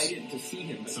Liberals. excited to see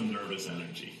him. Some nervous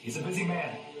energy. He's a busy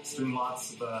man. He's doing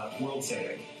lots of world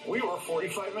saving. We were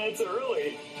 45 minutes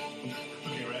early.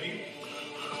 Okay, ready?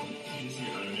 I'm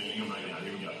admitting him right now.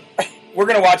 Here we go. We're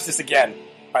gonna watch this again,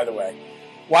 by the way.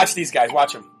 Watch these guys.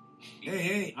 Watch them.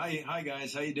 Hey. Hi,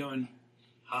 guys. How you doing?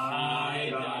 Hi,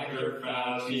 Dr.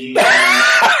 Fauci.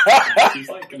 He's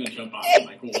like gonna jump on in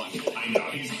like 1 minute. I know,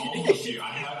 he's almost here.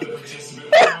 I have the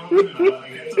participant window open and I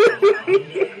get to allow him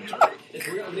to enter. It's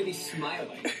weird, I'm really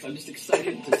smiling. I'm just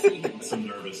excited to see him. Some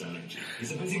nervous energy.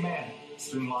 He's a busy man. He's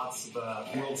doing lots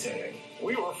of world saving.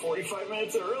 We were 45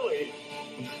 minutes early.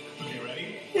 Okay,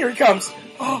 ready? Here he comes.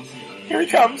 Oh, here he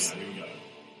comes. Here we go.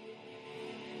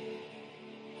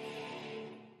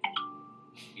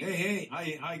 Hey.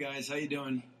 Hi, guys. How you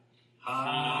doing?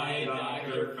 Hi,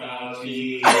 Dr.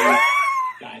 Fauci.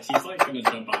 Guys, he's like gonna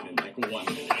jump on in like 1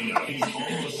 minute. I know, he's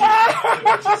almost here. I have the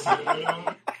participant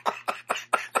window.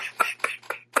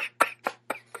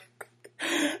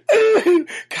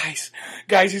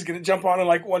 Guys, he's gonna jump on in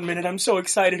like 1 minute. I'm so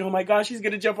excited. Oh my gosh, he's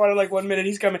gonna jump on in like 1 minute.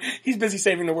 He's coming. He's busy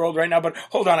saving the world right now, but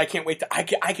hold on, I can't wait. I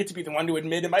get to be the one to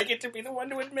admit him. I get to be the one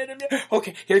to admit him.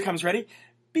 Okay, here he comes. Ready?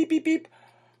 Beep, beep, beep.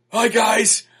 Hi,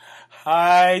 guys.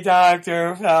 Hi,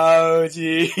 Dr.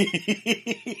 Fauci.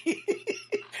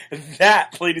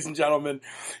 That, ladies and gentlemen,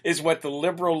 is what the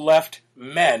liberal left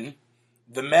men,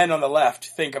 the men on the left,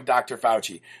 think of Dr.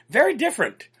 Fauci. Very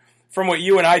different from what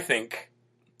you and I think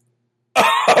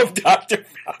of Dr.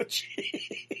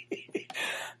 Fauci.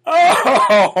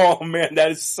 Oh, man,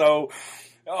 that is so...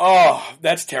 Oh,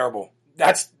 that's terrible.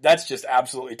 That's just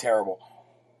absolutely terrible.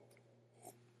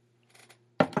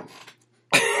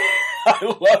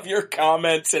 I love your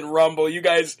comments and Rumble. You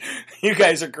guys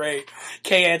are great.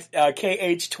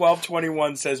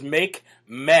 KH1221 says, make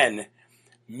men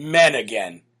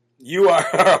again. You are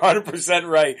 100%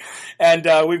 right. And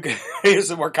here's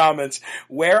some more comments.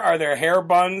 Where are their hair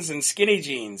buns and skinny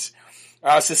jeans?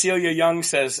 Cecilia Young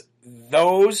says,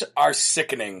 those are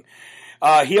sickening.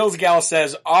 Heels Gal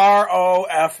says,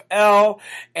 ROFL.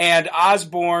 And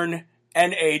Osborne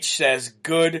NH says,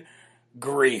 good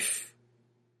grief.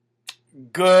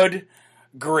 Good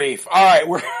grief. All right,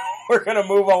 We're going to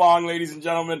move along, ladies and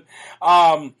gentlemen.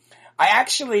 I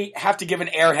actually have to give an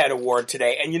Airhead award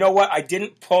today. And you know what? I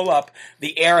didn't pull up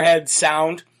the Airhead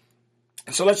sound.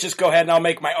 So let's just go ahead and I'll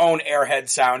make my own Airhead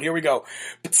sound. Here we go.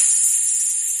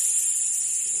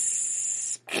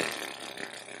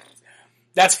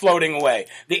 That's floating away.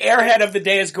 The Airhead of the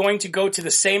day is going to go to the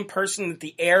same person that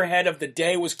the Airhead of the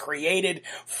day was created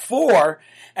for.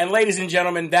 And ladies and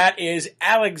gentlemen, that is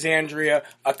Alexandria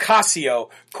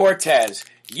Ocasio-Cortez.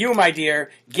 You, my dear,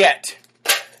 get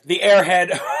the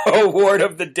Airhead Award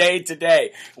of the day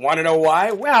today. Want to know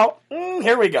why? Well,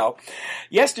 here we go.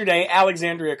 Yesterday,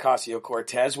 Alexandria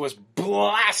Ocasio-Cortez was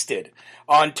blasted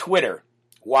on Twitter.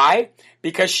 Why?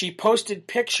 Because she posted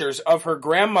pictures of her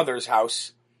grandmother's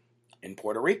house in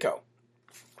Puerto Rico.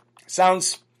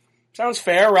 Sounds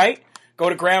fair, right? Go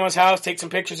to grandma's house, take some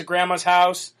pictures of grandma's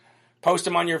house, post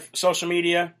them on your social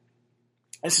media.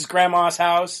 This is grandma's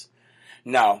house.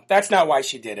 No, that's not why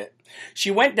she did it. She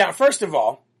went down, first of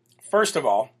all,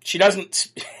 she does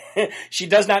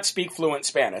not speak fluent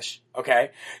Spanish, okay?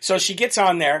 So she gets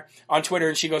on there, on Twitter,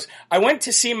 and she goes, I went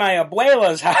to see my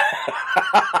abuela's house.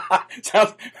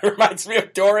 Reminds me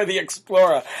of Dora the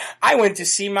Explorer. I went to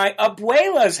see my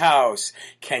abuela's house.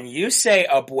 Can you say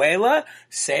abuela?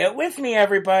 Say it with me,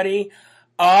 everybody.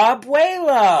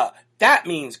 Abuela. That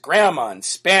means grandma in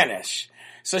Spanish.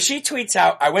 So she tweets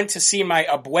out, I went to see my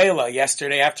abuela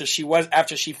yesterday after she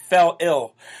fell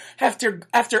ill. After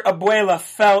abuela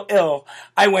fell ill,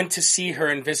 I went to see her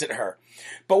and visit her.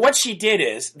 But what she did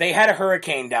is, they had a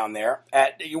hurricane down there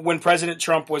when President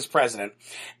Trump was president,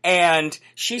 and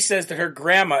she says that her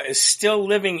grandma is still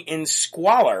living in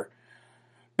squalor,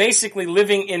 basically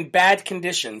living in bad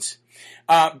conditions,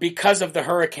 because of the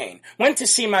hurricane. Went to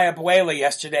see my abuela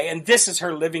yesterday, and this is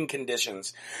her living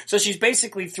conditions. So she's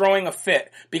basically throwing a fit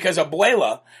because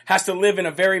abuela has to live in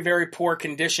a very, very poor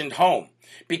conditioned home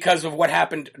because of what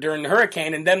happened during the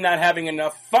hurricane and them not having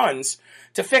enough funds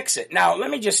to fix it. Now,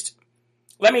 let me just,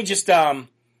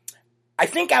 I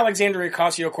think Alexandria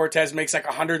Ocasio-Cortez makes like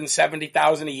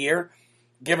 $170,000 a year,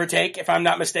 give or take, if I'm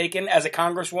not mistaken, as a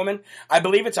congresswoman. I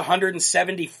believe it's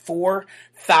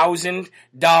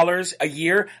 $174,000 a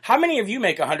year. How many of you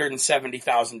make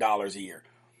 $170,000 a year?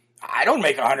 I don't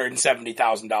make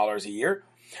 $170,000 a year.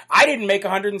 I didn't make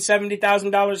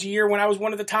 $170,000 a year when I was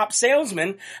one of the top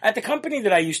salesmen at the company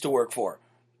that I used to work for.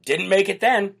 Didn't make it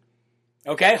then.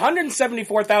 Okay,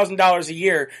 $174,000 a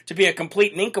year to be a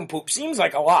complete nincompoop seems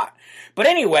like a lot. But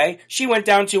anyway, she went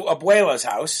down to Abuela's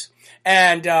house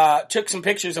and took some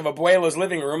pictures of Abuela's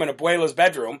living room and Abuela's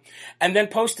bedroom and then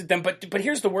posted them. But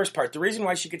here's the worst part. The reason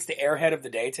why she gets the Airhead of the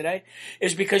day today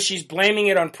is because she's blaming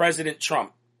it on President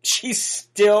Trump. She's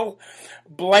still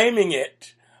blaming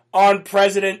it on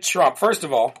President Trump. First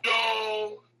of all,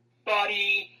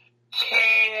 nobody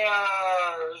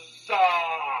cares.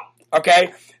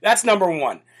 Okay, that's number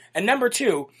one. And number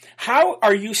two, how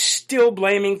are you still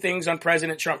blaming things on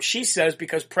President Trump? She says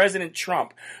because President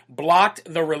Trump blocked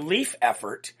the relief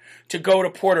effort to go to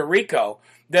Puerto Rico,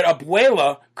 that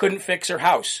Abuela couldn't fix her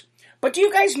house. But do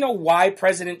you guys know why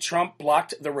President Trump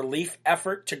blocked the relief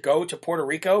effort to go to Puerto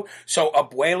Rico so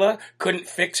Abuela couldn't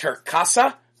fix her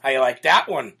casa? How you like that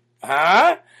one?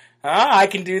 Huh? I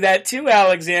can do that too,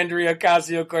 Alexandria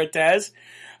Ocasio-Cortez.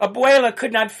 Abuela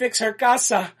could not fix her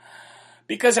casa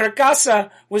because her casa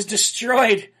was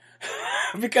destroyed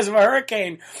because of a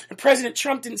hurricane. And President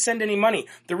Trump didn't send any money.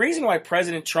 The reason why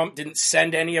President Trump didn't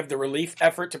send any of the relief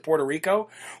effort to Puerto Rico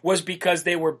was because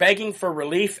they were begging for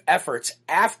relief efforts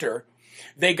after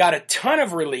they got a ton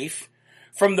of relief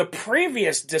from the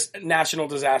previous national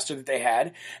disaster that they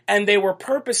had, and they were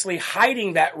purposely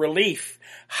hiding that relief,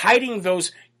 hiding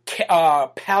those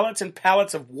pallets and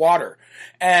pallets of water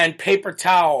and paper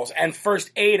towels and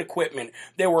first aid equipment.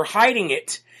 They were hiding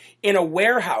it in a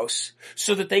warehouse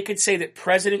so that they could say that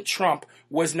President Trump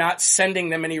was not sending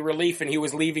them any relief and he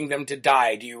was leaving them to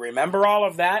die. Do you remember all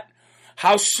of that?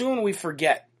 How soon we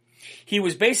forget. He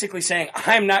was basically saying,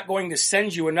 I'm not going to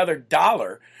send you another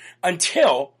dollar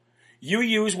until you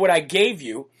use what I gave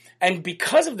you. And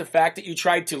because of the fact that you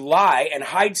tried to lie and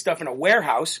hide stuff in a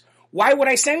warehouse, why would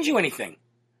I send you anything?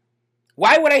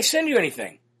 Why would I send you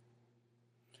anything?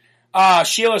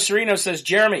 Sheila Sereno says,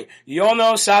 Jeremy, yo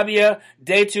no sabía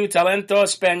de tu talento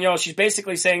español. She's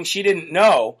basically saying she didn't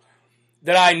know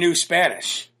that I knew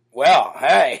Spanish. Well,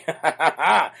 hey,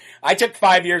 I took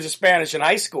 5 years of Spanish in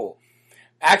high school.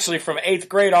 Actually, from 8th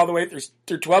grade all the way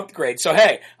through 12th grade. So,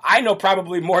 hey, I know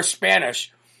probably more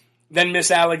Spanish than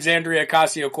Miss Alexandria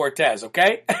Ocasio-Cortez,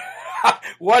 okay?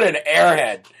 What an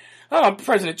airhead. Oh,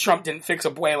 President Trump didn't fix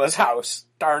Abuela's house.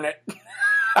 Darn it.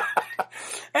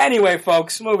 Anyway,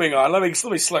 folks, moving on. Let me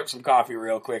slurp some coffee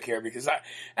real quick here because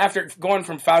after going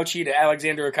from Fauci to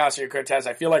Alexander Ocasio-Cortez,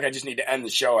 I feel like I just need to end the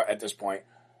show at this point.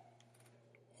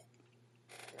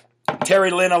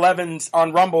 Terry Lynn 11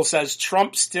 on Rumble says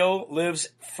Trump still lives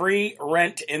free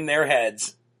rent in their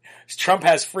heads. Trump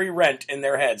has free rent in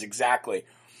their heads. Exactly.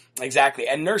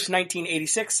 And Nurse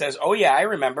 1986 says, "Oh yeah, I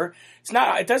remember.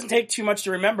 It doesn't take too much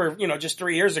to remember, just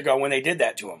 3 years ago when they did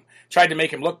that to him. Tried to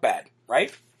make him look bad,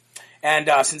 right?" And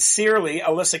sincerely,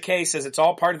 Alyssa K says it's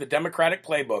all part of the Democratic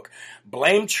playbook.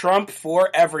 Blame Trump for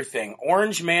everything.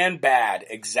 Orange man bad.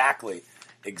 Exactly.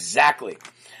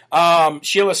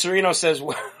 Sheila Sereno says,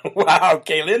 "Wow,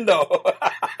 que lindo."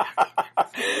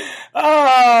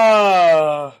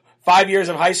 5 years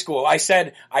of high school. I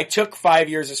said I took 5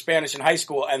 years of Spanish in high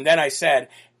school, and then I said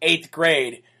 8th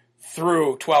grade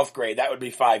through 12th grade. That would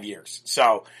be 5 years.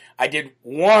 So I did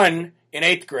 1 in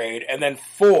 8th grade and then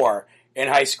 4 in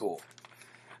high school.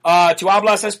 Tu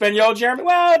hablas español, Jeremy?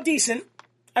 Well, decent.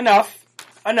 Enough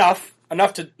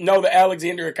to know that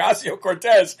Alexander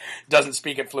Ocasio-Cortez doesn't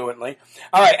speak it fluently.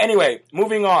 All right, anyway,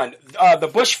 moving on. The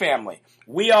Bush family.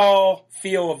 We all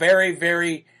feel a very,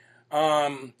 very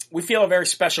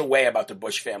special way about the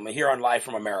Bush family here on Live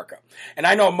from America. And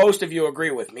I know most of you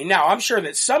agree with me. Now, I'm sure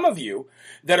that some of you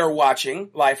that are watching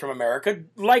Live from America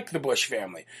like the Bush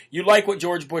family. You like what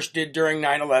George Bush did during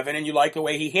 9/11, and you like the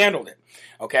way he handled it.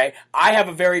 Okay? I have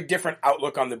a very different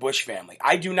outlook on the Bush family.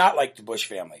 I do not like the Bush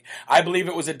family. I believe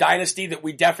it was a dynasty that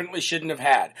we definitely shouldn't have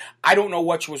had. I don't know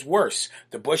which was worse,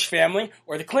 the Bush family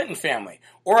or the Clinton family.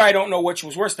 Or I don't know which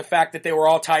was worse, the fact that they were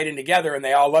all tied in together and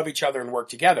they all love each other and work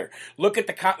together. Look at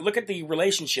the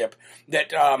relationship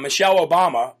that Michelle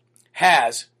Obama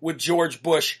has with George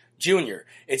Bush Jr.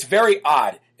 It's very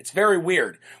odd. It's very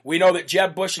weird. We know that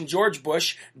Jeb Bush and George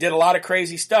Bush did a lot of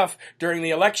crazy stuff during the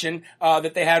election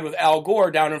that they had with Al Gore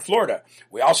down in Florida.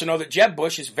 We also know that Jeb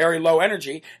Bush is very low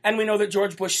energy, and we know that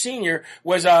George Bush Sr.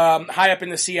 was high up in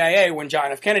the CIA when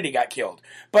John F. Kennedy got killed.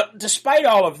 But despite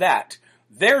all of that,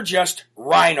 they're just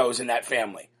rhinos in that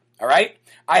family. All right?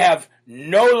 I have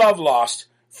no love lost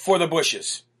for the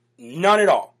Bushes. None at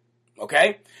all.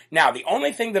 Okay? Now, the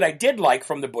only thing that I did like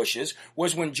from the Bushes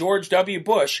was when George W.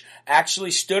 Bush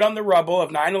actually stood on the rubble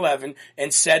of 9/11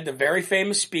 and said the very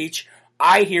famous speech,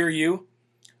 "I hear you,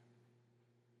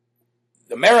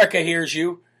 America hears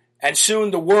you, and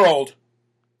soon the world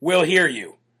will hear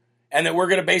you." And that we're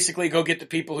going to basically go get the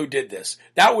people who did this.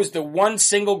 That was the one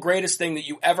single greatest thing that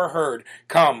you ever heard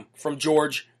come from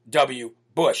George W.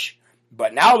 Bush.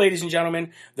 But now, ladies and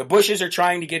gentlemen, the Bushes are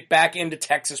trying to get back into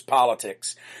Texas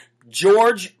politics.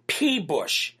 George P.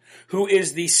 Bush, who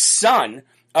is the son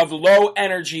of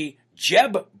low-energy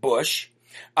Jeb Bush,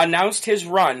 announced his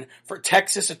run for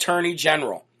Texas Attorney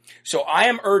General. So I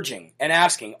am urging and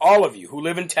asking all of you who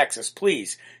live in Texas,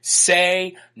 please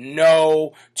say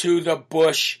no to the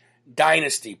Bush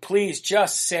dynasty. Please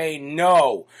just say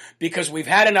no, because we've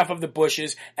had enough of the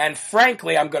Bushes, and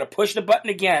frankly, I'm going to push the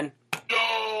button again.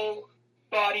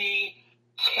 Nobody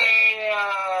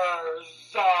cares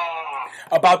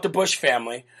about the Bush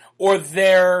family or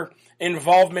their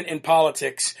involvement in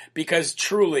politics, because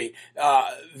truly,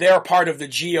 they're part of the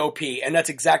GOP, and that's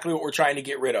exactly what we're trying to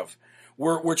get rid of.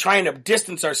 We're trying to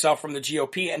distance ourselves from the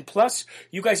GOP, and plus,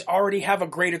 you guys already have a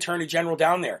great attorney general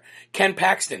down there, Ken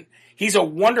Paxton. He's a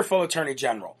wonderful attorney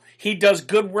general. He does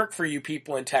good work for you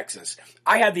people in Texas.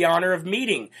 I had the honor of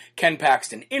meeting Ken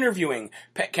Paxton, interviewing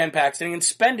Ken Paxton, and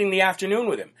spending the afternoon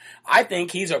with him. I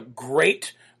think he's a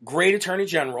great attorney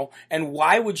general, and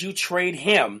why would you trade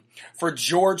him for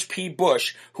George P.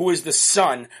 Bush, who is the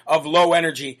son of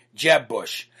low-energy Jeb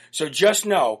Bush? So just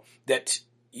know that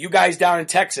you guys down in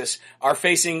Texas are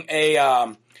facing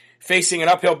an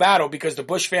uphill battle, because the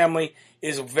Bush family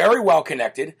is very well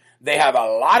connected. They have a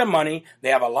lot of money, they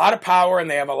have a lot of power, and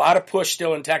they have a lot of push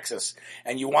still in Texas.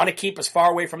 And you want to keep as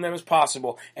far away from them as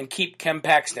possible and keep Ken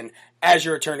Paxton as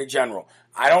your attorney general.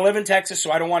 I don't live in Texas, so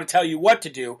I don't want to tell you what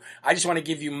to do. I just want to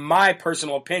give you my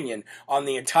personal opinion on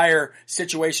the entire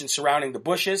situation surrounding the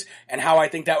Bushes and how I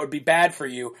think that would be bad for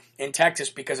you in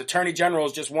Texas, because attorney general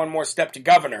is just one more step to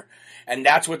governor. And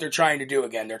that's what they're trying to do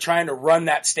again. They're trying to run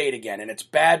that state again. And it's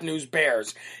bad news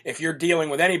bears if you're dealing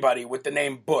with anybody with the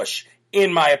name Bush,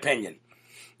 in my opinion.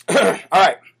 All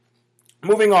right,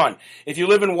 moving on. If you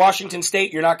live in Washington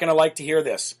State, you're not going to like to hear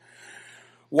this.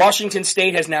 Washington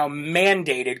State has now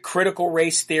mandated critical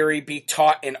race theory be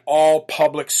taught in all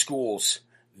public schools.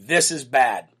 This is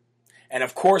bad. And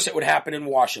of course it would happen in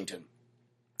Washington.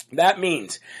 That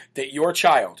means that your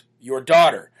child, your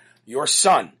daughter, your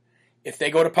son, if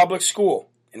they go to public school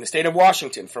in the state of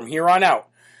Washington from here on out,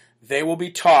 they will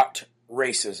be taught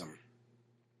racism.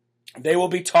 They will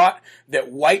be taught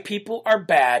that white people are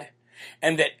bad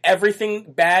and that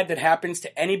everything bad that happens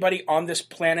to anybody on this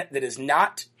planet that is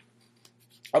not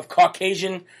of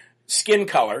Caucasian skin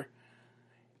color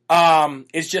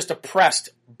is just oppressed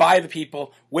by the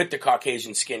people with the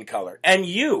Caucasian skin color. And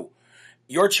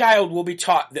your child will be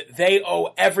taught that they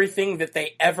owe everything that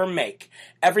they ever make,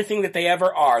 everything that they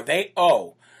ever are. They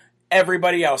owe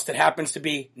everybody else that happens to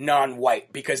be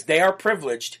non-white because they are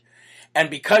privileged. And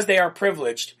because they are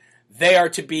privileged, they are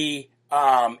to be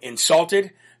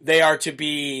insulted. They are to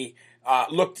be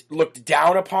looked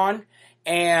down upon.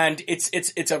 And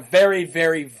it's a very,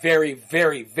 very, very,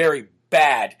 very, very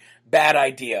bad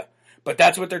idea. But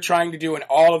that's what they're trying to do in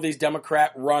all of these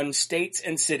Democrat-run states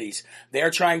and cities. They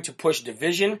are trying to push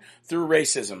division through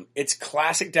racism. It's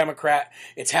classic Democrat.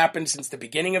 It's happened since the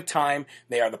beginning of time.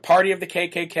 They are the party of the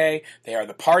KKK. They are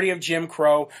the party of Jim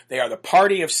Crow. They are the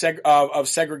party of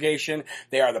segregation.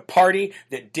 They are the party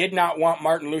that did not want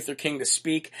Martin Luther King to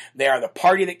speak. They are the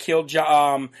party that killed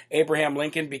Abraham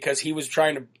Lincoln because he was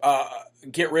trying to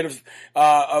get rid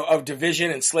of division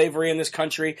and slavery in this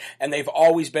country, and they've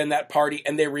always been that party,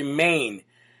 and they remain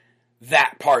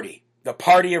that party, the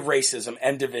party of racism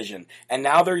and division. And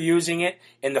now they're using it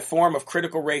in the form of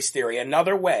critical race theory,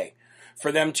 another way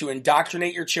for them to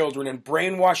indoctrinate your children and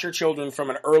brainwash your children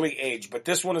from an early age. But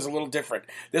this one is a little different.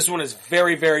 This one is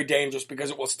very, very dangerous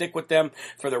because it will stick with them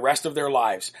for the rest of their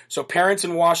lives. So parents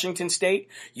in Washington State,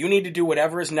 you need to do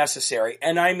whatever is necessary,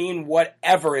 and I mean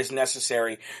whatever is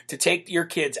necessary, to take your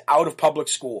kids out of public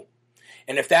school.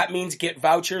 And if that means get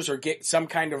vouchers or get some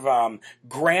kind of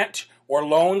grant or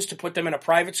loans to put them in a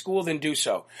private school, then do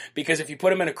so. Because if you put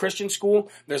them in a Christian school,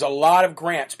 there's a lot of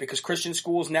grants because Christian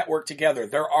schools network together.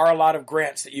 There are a lot of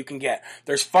grants that you can get.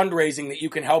 There's fundraising that you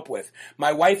can help with.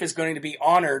 My wife is going to be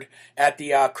honored at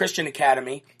the Christian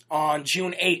Academy on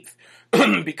June 8th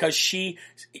because she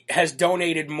has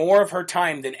donated more of her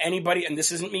time than anybody, and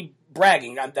this isn't me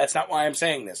bragging. That's not why I'm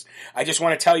saying this. I just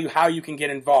want to tell you how you can get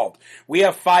involved. We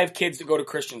have 5 kids that go to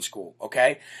Christian school,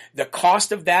 okay? The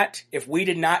cost of that, if we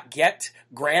did not get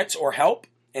grants or help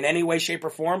in any way, shape, or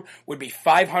form, would be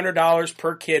 $500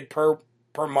 per kid per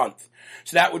month.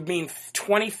 So that would mean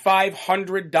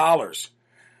 $2,500,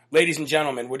 ladies and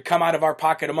gentlemen, would come out of our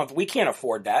pocket a month. We can't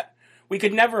afford that. We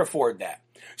could never afford that.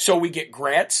 So we get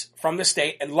grants from the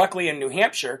state, and luckily in New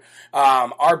Hampshire,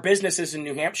 our businesses in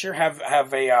New Hampshire have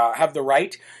the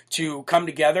right to come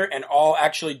together and all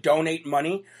actually donate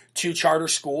money to charter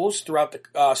schools throughout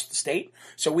the state.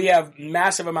 So we have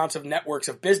massive amounts of networks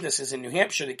of businesses in New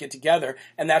Hampshire that get together,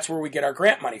 and that's where we get our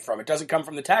grant money from. It doesn't come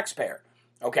from the taxpayer.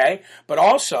 Okay? But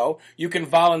also, you can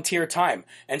volunteer time.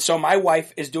 And so my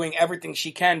wife is doing everything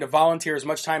she can to volunteer as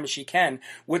much time as she can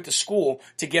with the school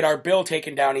to get our bill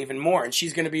taken down even more. And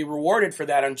she's going to be rewarded for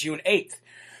that on June 8th.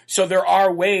 So there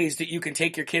are ways that you can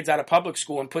take your kids out of public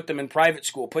school and put them in private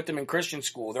school, put them in Christian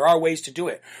school. There are ways to do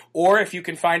it. Or if you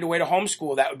can find a way to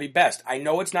homeschool, that would be best. I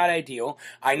know it's not ideal.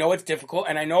 I know it's difficult.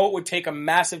 And I know it would take a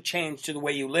massive change to the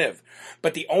way you live.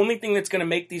 But the only thing that's going to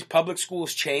make these public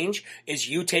schools change is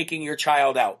you taking your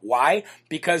child out. Why?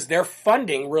 Because their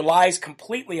funding relies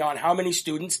completely on how many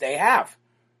students they have.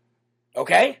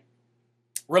 Okay?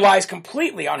 Relies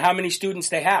completely on how many students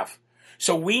they have.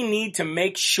 So we need to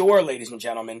make sure, ladies and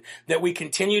gentlemen, that we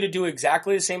continue to do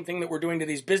exactly the same thing that we're doing to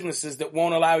these businesses that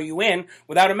won't allow you in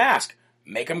without a mask.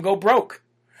 Make them go broke.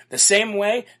 The same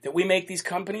way that we make these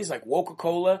companies like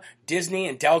Coca-Cola, Disney,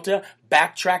 and Delta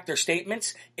backtrack their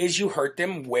statements is you hurt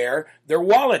them where their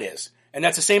wallet is. And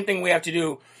that's the same thing we have to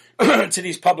do to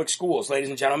these public schools, ladies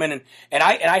and gentlemen. And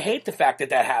I hate the fact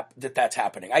that's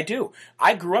happening. I do.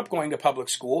 I grew up going to public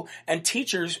school, and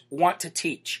teachers want to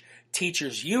teach.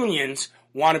 Teachers' unions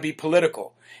want to be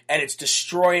political. And it's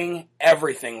destroying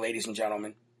everything, ladies and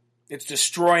gentlemen. It's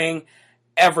destroying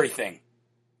everything.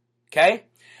 Okay?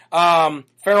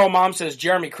 Feral Mom says,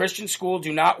 Jeremy, Christian school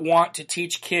do not want to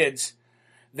teach kids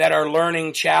that are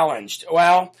learning challenged.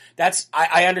 Well,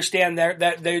 I understand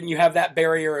that then you have that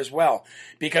barrier as well,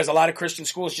 because a lot of Christian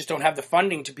schools just don't have the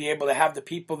funding to be able to have the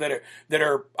people that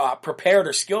are prepared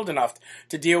or skilled enough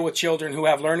to deal with children who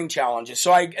have learning challenges.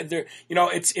 So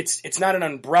it's not an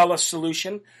umbrella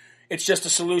solution. It's just a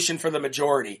solution for the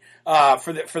majority.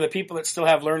 For the people that still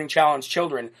have learning challenged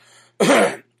children,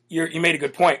 you made a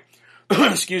good point.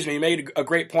 Excuse me, you made a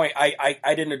great point. I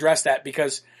didn't address that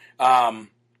because.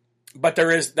 But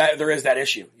there is that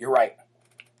issue. You're right.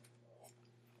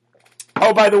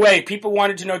 Oh, by the way, people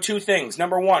wanted to know 2 things.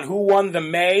 Number 1, who won the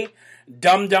May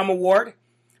Dum Dum Award?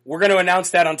 We're going to announce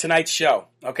that on tonight's show,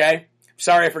 okay?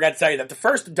 Sorry, I forgot to tell you that. The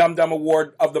first Dum Dum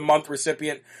Award of the Month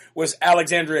recipient was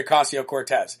Alexandria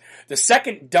Ocasio-Cortez. The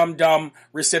second Dum Dum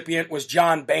recipient was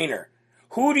John Boehner.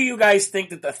 Who do you guys think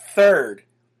that the third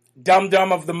Dum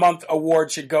Dum of the Month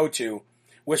award should go to,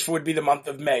 which would be the month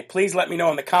of May? Please let me know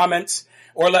in the comments,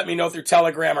 or let me know through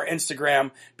Telegram or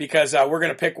Instagram, because we're going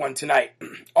to pick one tonight.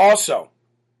 Also,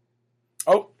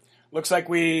 looks like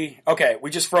we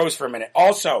just froze for a minute.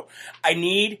 Also, I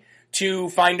need to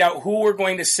find out who we're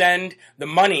going to send the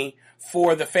money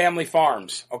for the family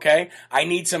farms, okay? I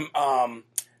need some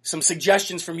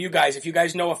suggestions from you guys. If you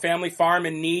guys know a family farm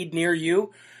in need near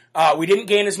you, we didn't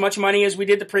gain as much money as we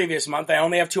did the previous month. I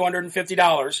only have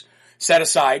 $250 set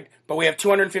aside, but we have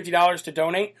 $250 to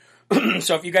donate.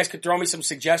 So if you guys could throw me some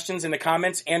suggestions in the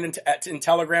comments and in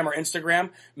Telegram or Instagram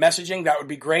messaging, that would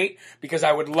be great, because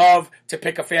I would love to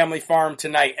pick a family farm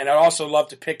tonight, and I'd also love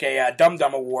to pick a Dum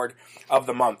Dum Award of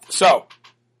the month. So,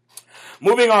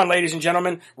 moving on, ladies and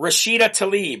gentlemen, Rashida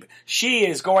Tlaib. She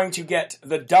is going to get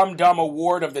the Dum Dum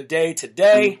Award of the day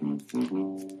today.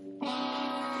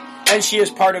 And she is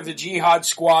part of the Jihad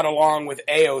Squad along with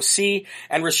AOC.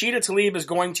 And Rashida Tlaib is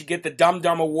going to get the Dum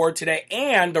Dum Award today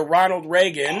and the Ronald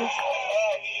Reagan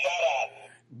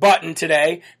button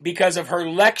today because of her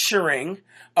lecturing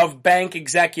of bank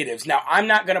executives. Now, I'm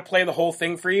not going to play the whole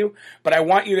thing for you, but I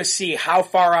want you to see how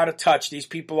far out of touch these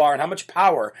people are and how much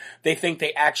power they think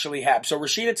they actually have. So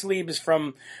Rashida Tlaib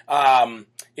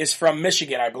is from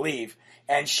Michigan, I believe.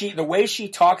 And the way she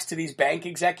talks to these bank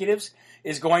executives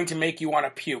is going to make you want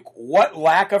to puke. What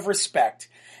lack of respect,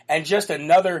 and just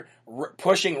another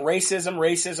pushing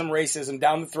racism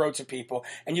down the throats of people.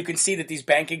 And you can see that these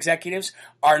bank executives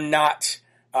are not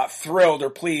thrilled or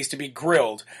pleased to be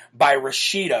grilled by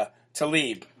Rashida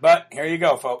Tlaib. But here you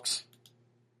go, folks.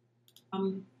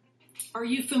 Are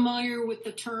you familiar with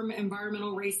the term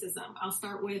environmental racism? I'll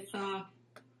start with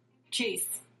Chase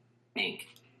Bank.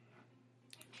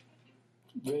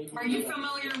 Vaguely, are you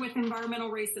familiar with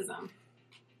environmental racism?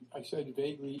 I said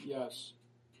vaguely, yes.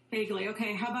 Vaguely,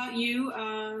 okay. How about you,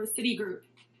 Citigroup?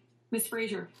 Ms.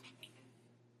 Frazier?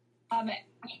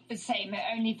 The same,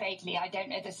 only vaguely. I don't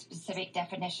know the specific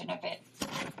definition of it.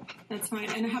 That's fine.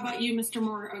 And how about you,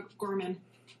 Mr. Gorman?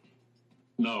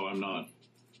 No, I'm not.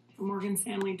 Morgan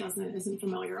Stanley isn't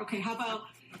familiar. Okay, how about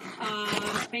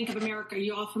Bank of America? Are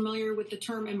you all familiar with the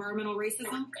term environmental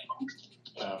racism?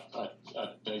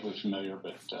 Vaguely familiar,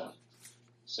 but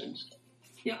seems.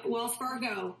 Yep, Wells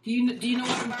Fargo. Do you know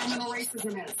what environmental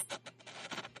racism is?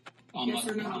 Yes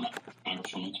or no?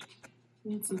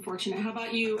 That's unfortunate. How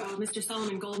about you, Mr.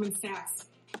 Solomon, Goldman Sachs?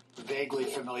 Vaguely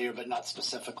familiar, but not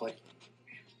specifically.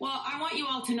 Well, I want you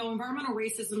all to know environmental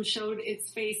racism showed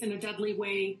its face in a deadly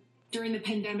way during the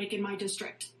pandemic in my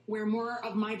district, where more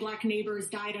of my black neighbors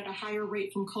died at a higher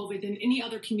rate from COVID than any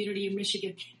other community in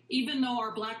Michigan, even though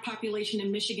our black population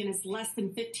in Michigan is less than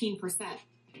 15%.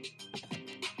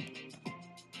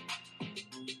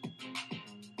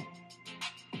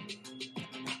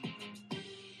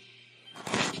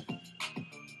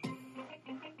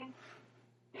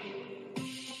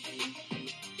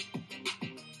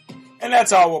 And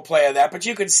that's all we'll play of that. But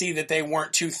you can see that they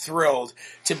weren't too thrilled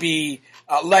to be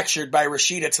lectured by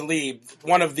Rashida Tlaib,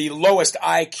 one of the lowest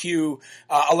IQ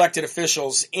elected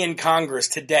officials in Congress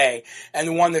today, and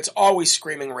the one that's always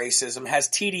screaming racism, has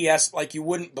TDS like you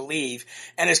wouldn't believe,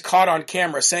 and is caught on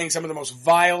camera saying some of the most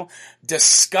vile,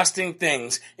 disgusting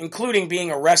things, including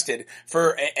being arrested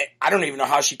for, I don't even know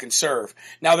how she can serve.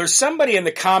 Now, there's somebody in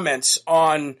the comments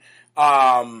on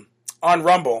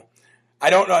Rumble, I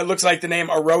don't know, it looks like the name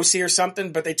Arosi or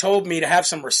something, but they told me to have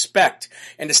some respect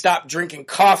and to stop drinking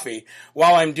coffee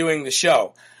while I'm doing the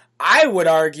show. I would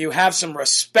argue have some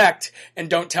respect and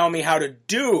don't tell me how to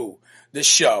do the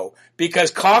show,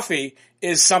 because coffee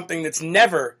is something that's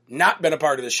never not been a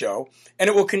part of the show, and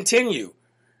it will continue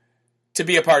to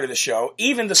be a part of the show.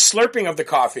 Even the slurping of the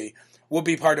coffee will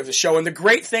be part of the show. And the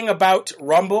great thing about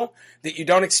Rumble that you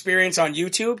don't experience on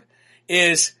YouTube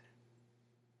is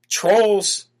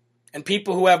trolls and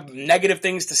people who have negative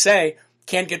things to say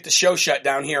can't get the show shut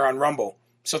down here on Rumble.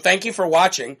 So thank you for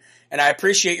watching, and I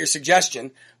appreciate your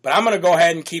suggestion, but I'm going to go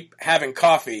ahead and keep having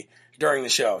coffee during the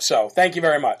show. So thank you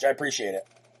very much. I appreciate it.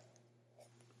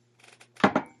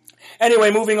 Anyway,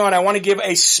 moving on, I want to give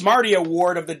a Smarty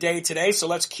Award of the day today, so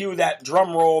let's cue that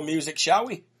drum roll music, shall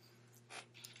we?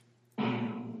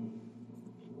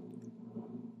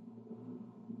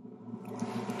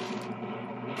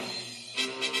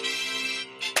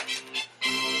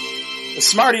 The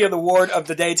Smarty of the Award of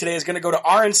the day today is going to go to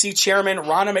RNC Chairman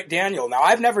Ronna McDaniel. Now,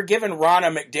 I've never given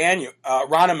Ronna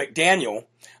McDaniel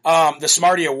the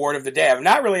Smarty Award of the day. I've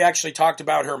not really actually talked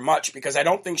about her much because I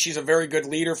don't think she's a very good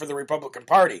leader for the Republican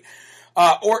Party.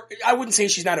 Or I wouldn't say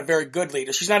she's not a very good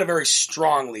leader. She's not a very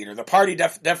strong leader. The party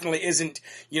definitely isn't,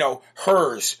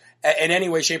 hers in any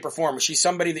way, shape, or form. She's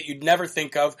somebody that you'd never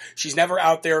think of. She's never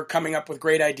out there coming up with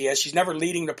great ideas. She's never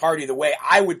leading the party the way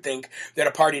I would think that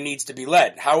a party needs to be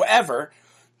led. However,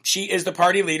 she is the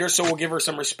party leader, so we'll give her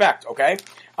some respect, okay?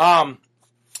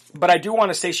 But I do want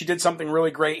to say she did something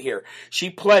really great here. She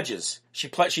pledges, she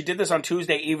did this on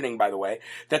Tuesday evening, by the way,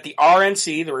 that the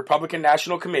RNC, the Republican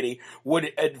National Committee,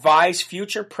 would advise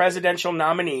future presidential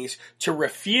nominees to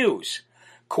refuse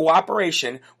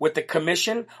cooperation with the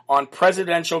Commission on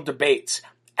Presidential Debates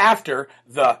after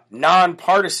the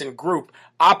nonpartisan group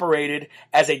operated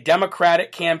as a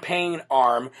Democratic campaign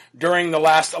arm during the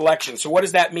last election. So what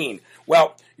does that mean?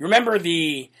 Well, you remember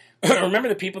the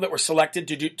people that were selected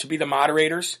to be the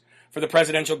moderators for the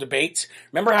presidential debates?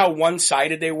 Remember how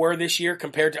one-sided they were this year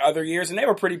compared to other years? And they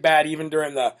were pretty bad even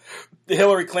during the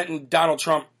Hillary Clinton-Donald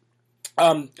Trump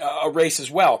race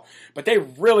as well. But they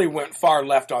really went far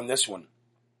left on this one.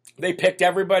 They picked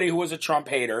everybody who was a Trump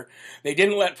hater. They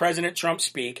didn't let President Trump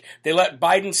speak. They let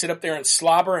Biden sit up there and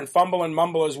slobber and fumble and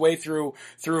mumble his way through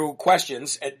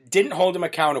questions. It didn't hold him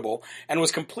accountable and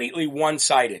was completely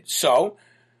one-sided. So,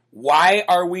 why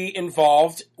are we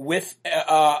involved with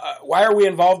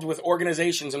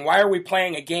organizations, and why are we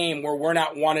playing a game where we're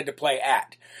not wanted to play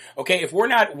at? Okay, if we're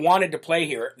not wanted to play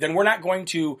here, then we're not going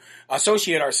to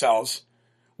associate ourselves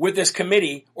with this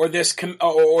committee or this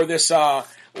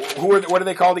what are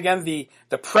they called again? The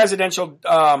Presidential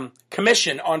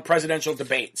Commission on Presidential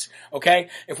Debates. Okay?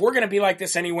 If we're going to be like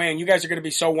this anyway, and you guys are going to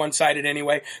be so one-sided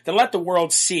anyway, then let the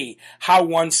world see how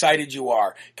one-sided you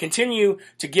are. Continue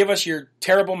to give us your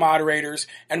terrible moderators,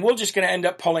 and we're just going to end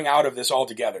up pulling out of this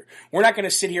altogether. We're not going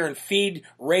to sit here and feed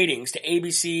ratings to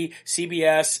ABC,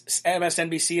 CBS,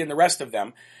 MSNBC, and the rest of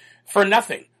them for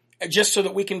nothing, just so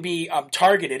that we can be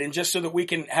targeted and just so that we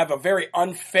can have a very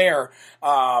unfair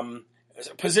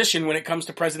position when it comes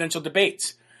to presidential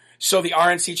debates. So the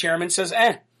RNC chairman says,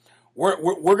 we're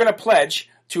going to pledge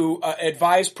to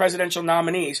advise presidential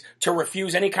nominees to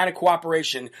refuse any kind of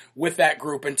cooperation with that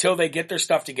group until they get their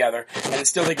stuff together and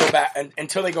until they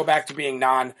go back to being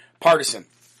nonpartisan.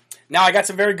 Now I got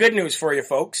some very good news for you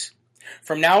folks.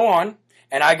 From now on,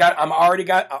 and I already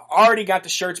got the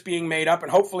shirts being made up, and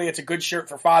hopefully it's a good shirt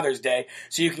for Father's Day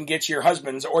so you can get your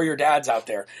husbands or your dads out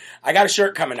there. I got a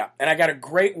shirt coming up, and I got a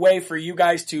great way for you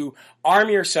guys to arm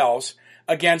yourselves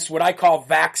against what I call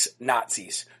VAXX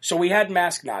Nazis. So we had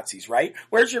mask Nazis, right?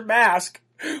 Where's your mask?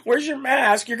 Where's your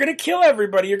mask? You're going to kill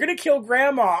everybody. You're going to kill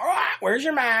grandma. Where's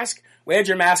your mask? We had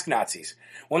your mask Nazis.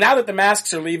 Well, now that the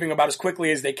masks are leaving about as quickly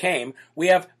as they came, we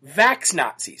have VAXX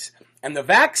Nazis. And the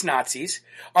VAXX Nazis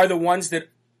are the ones that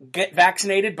get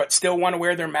vaccinated but still want to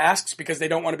wear their masks because they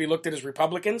don't want to be looked at as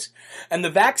Republicans. And the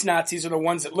VAXX Nazis are the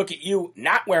ones that look at you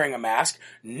not wearing a mask,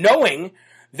 knowing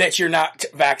that you're not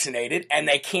vaccinated, and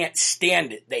they can't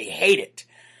stand it. They hate it.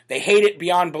 They hate it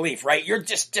beyond belief, right? You're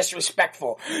just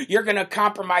disrespectful. You're going to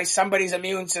compromise somebody's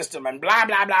immune system and blah,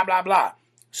 blah, blah, blah, blah.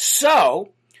 So,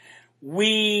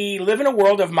 we live in a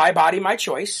world of my body, my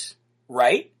choice,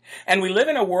 right? And we live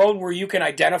in a world where you can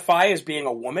identify as being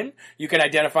a woman, you can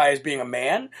identify as being a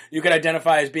man, you can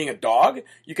identify as being a dog,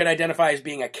 you can identify as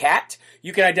being a cat,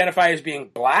 you can identify as being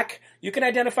black, you can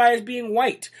identify as being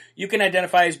white, you can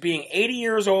identify as being 80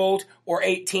 years old or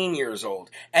 18 years old.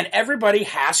 And everybody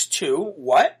has to,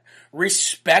 what?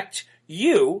 Respect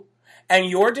you and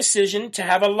your decision to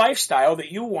have a lifestyle that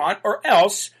you want, or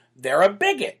else they're a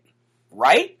bigot,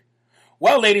 right?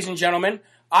 Well, ladies and gentlemen,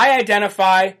 I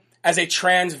identify as a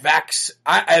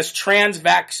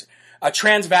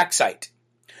transvaxxite.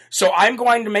 So I'm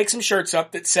going to make some shirts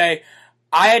up that say,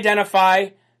 I identify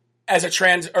as I'm a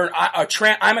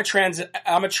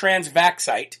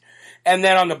transvaxxite, and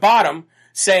then on the bottom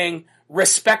saying,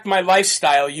 respect my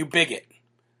lifestyle, you bigot.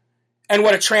 And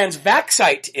what a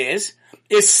transvaxxite is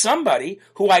somebody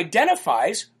who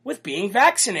identifies with being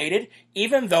vaccinated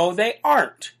even though they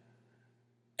aren't.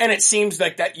 And it seems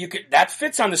like that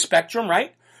fits on the spectrum,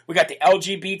 right? We got the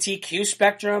LGBTQ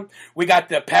spectrum. We got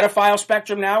the pedophile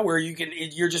spectrum now, where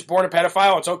you're just born a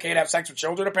pedophile. It's okay to have sex with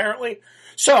children, apparently.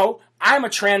 So, I'm a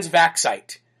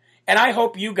transvaxxite. And I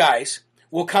hope you guys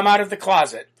will come out of the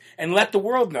closet and let the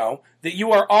world know that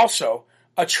you are also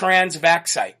a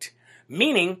transvaxxite,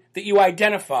 meaning that you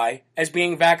identify as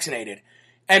being vaccinated.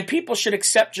 And people should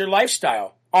accept your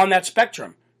lifestyle on that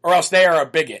spectrum, or else they are a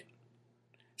bigot.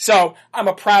 So, I'm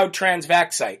a proud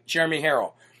transvaxxite, Jeremy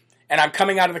Harrell. and I'm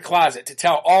coming out of the closet to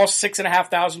tell all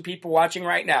 6,500 people watching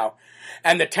right now,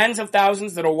 and the tens of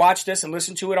thousands that'll watch this and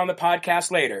listen to it on the podcast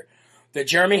later, that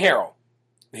Jeremy Harrell,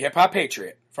 the hip-hop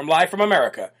patriot from Live from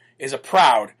America, is a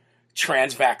proud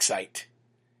trans-vaxxite.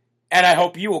 And I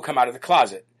hope you will come out of the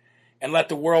closet and let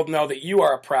the world know that you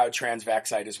are a proud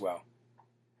trans-vaxxite as well.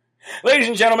 Ladies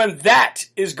and gentlemen, that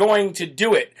is going to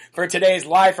do it for today's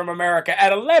Live from America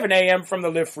at 11 a.m. from the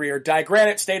Live Free or Die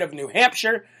Granite State of New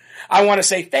Hampshire. I want to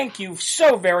say thank you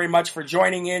so very much for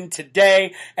joining in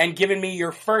today and giving me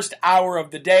your first hour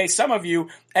of the day. Some of you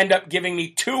end up giving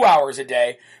me 2 hours a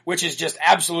day, which is just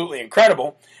absolutely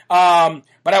incredible. But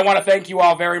I want to thank you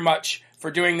all very much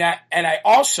for doing that. And I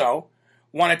also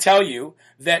want to tell you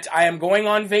that I am going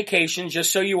on vacation,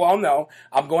 just so you all know.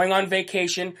 I'm going on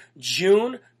vacation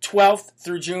June 12th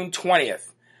through June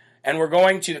 20th. And we're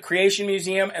going to the Creation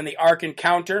Museum and the Ark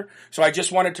Encounter. So I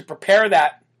just wanted to prepare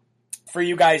that for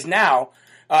you guys now,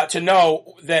 to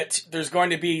know that there's going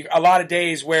to be a lot of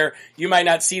days where you might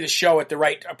not see the show at the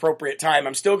right appropriate time.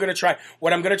 I'm still going to try.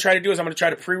 What I'm going to try to do is I'm going to try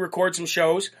to pre-record some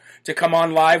shows to come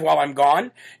on live while I'm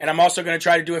gone. And I'm also going to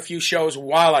try to do a few shows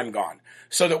while I'm gone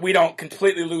so that we don't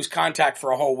completely lose contact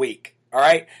for a whole week. All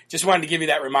right? Just wanted to give you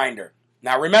that reminder.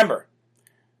 Now remember,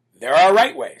 there are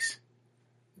right ways.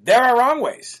 There are wrong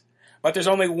ways. But there's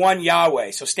only one Yahweh.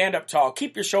 So stand up tall,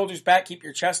 keep your shoulders back, keep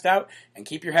your chest out, and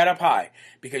keep your head up high,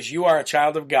 because you are a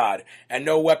child of God, and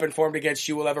no weapon formed against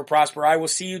you will ever prosper. I will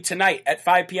see you tonight at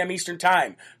 5 p.m. Eastern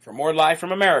Time for more Live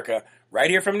from America, right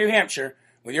here from New Hampshire,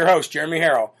 with your host, Jeremy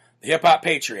Harrell, the hip-hop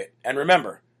patriot. And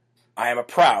remember, I am a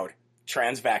proud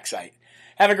trans-vaxxite.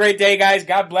 Have a great day, guys.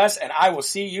 God bless, and I will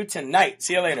see you tonight.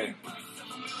 See you later.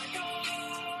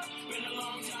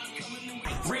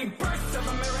 Rebirth of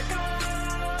America.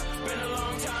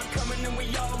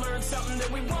 Something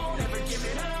that we won't ever give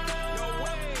it up. No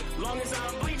way. Long as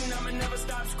I'm bleeding, I'ma never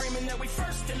stop screaming that we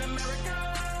first in America.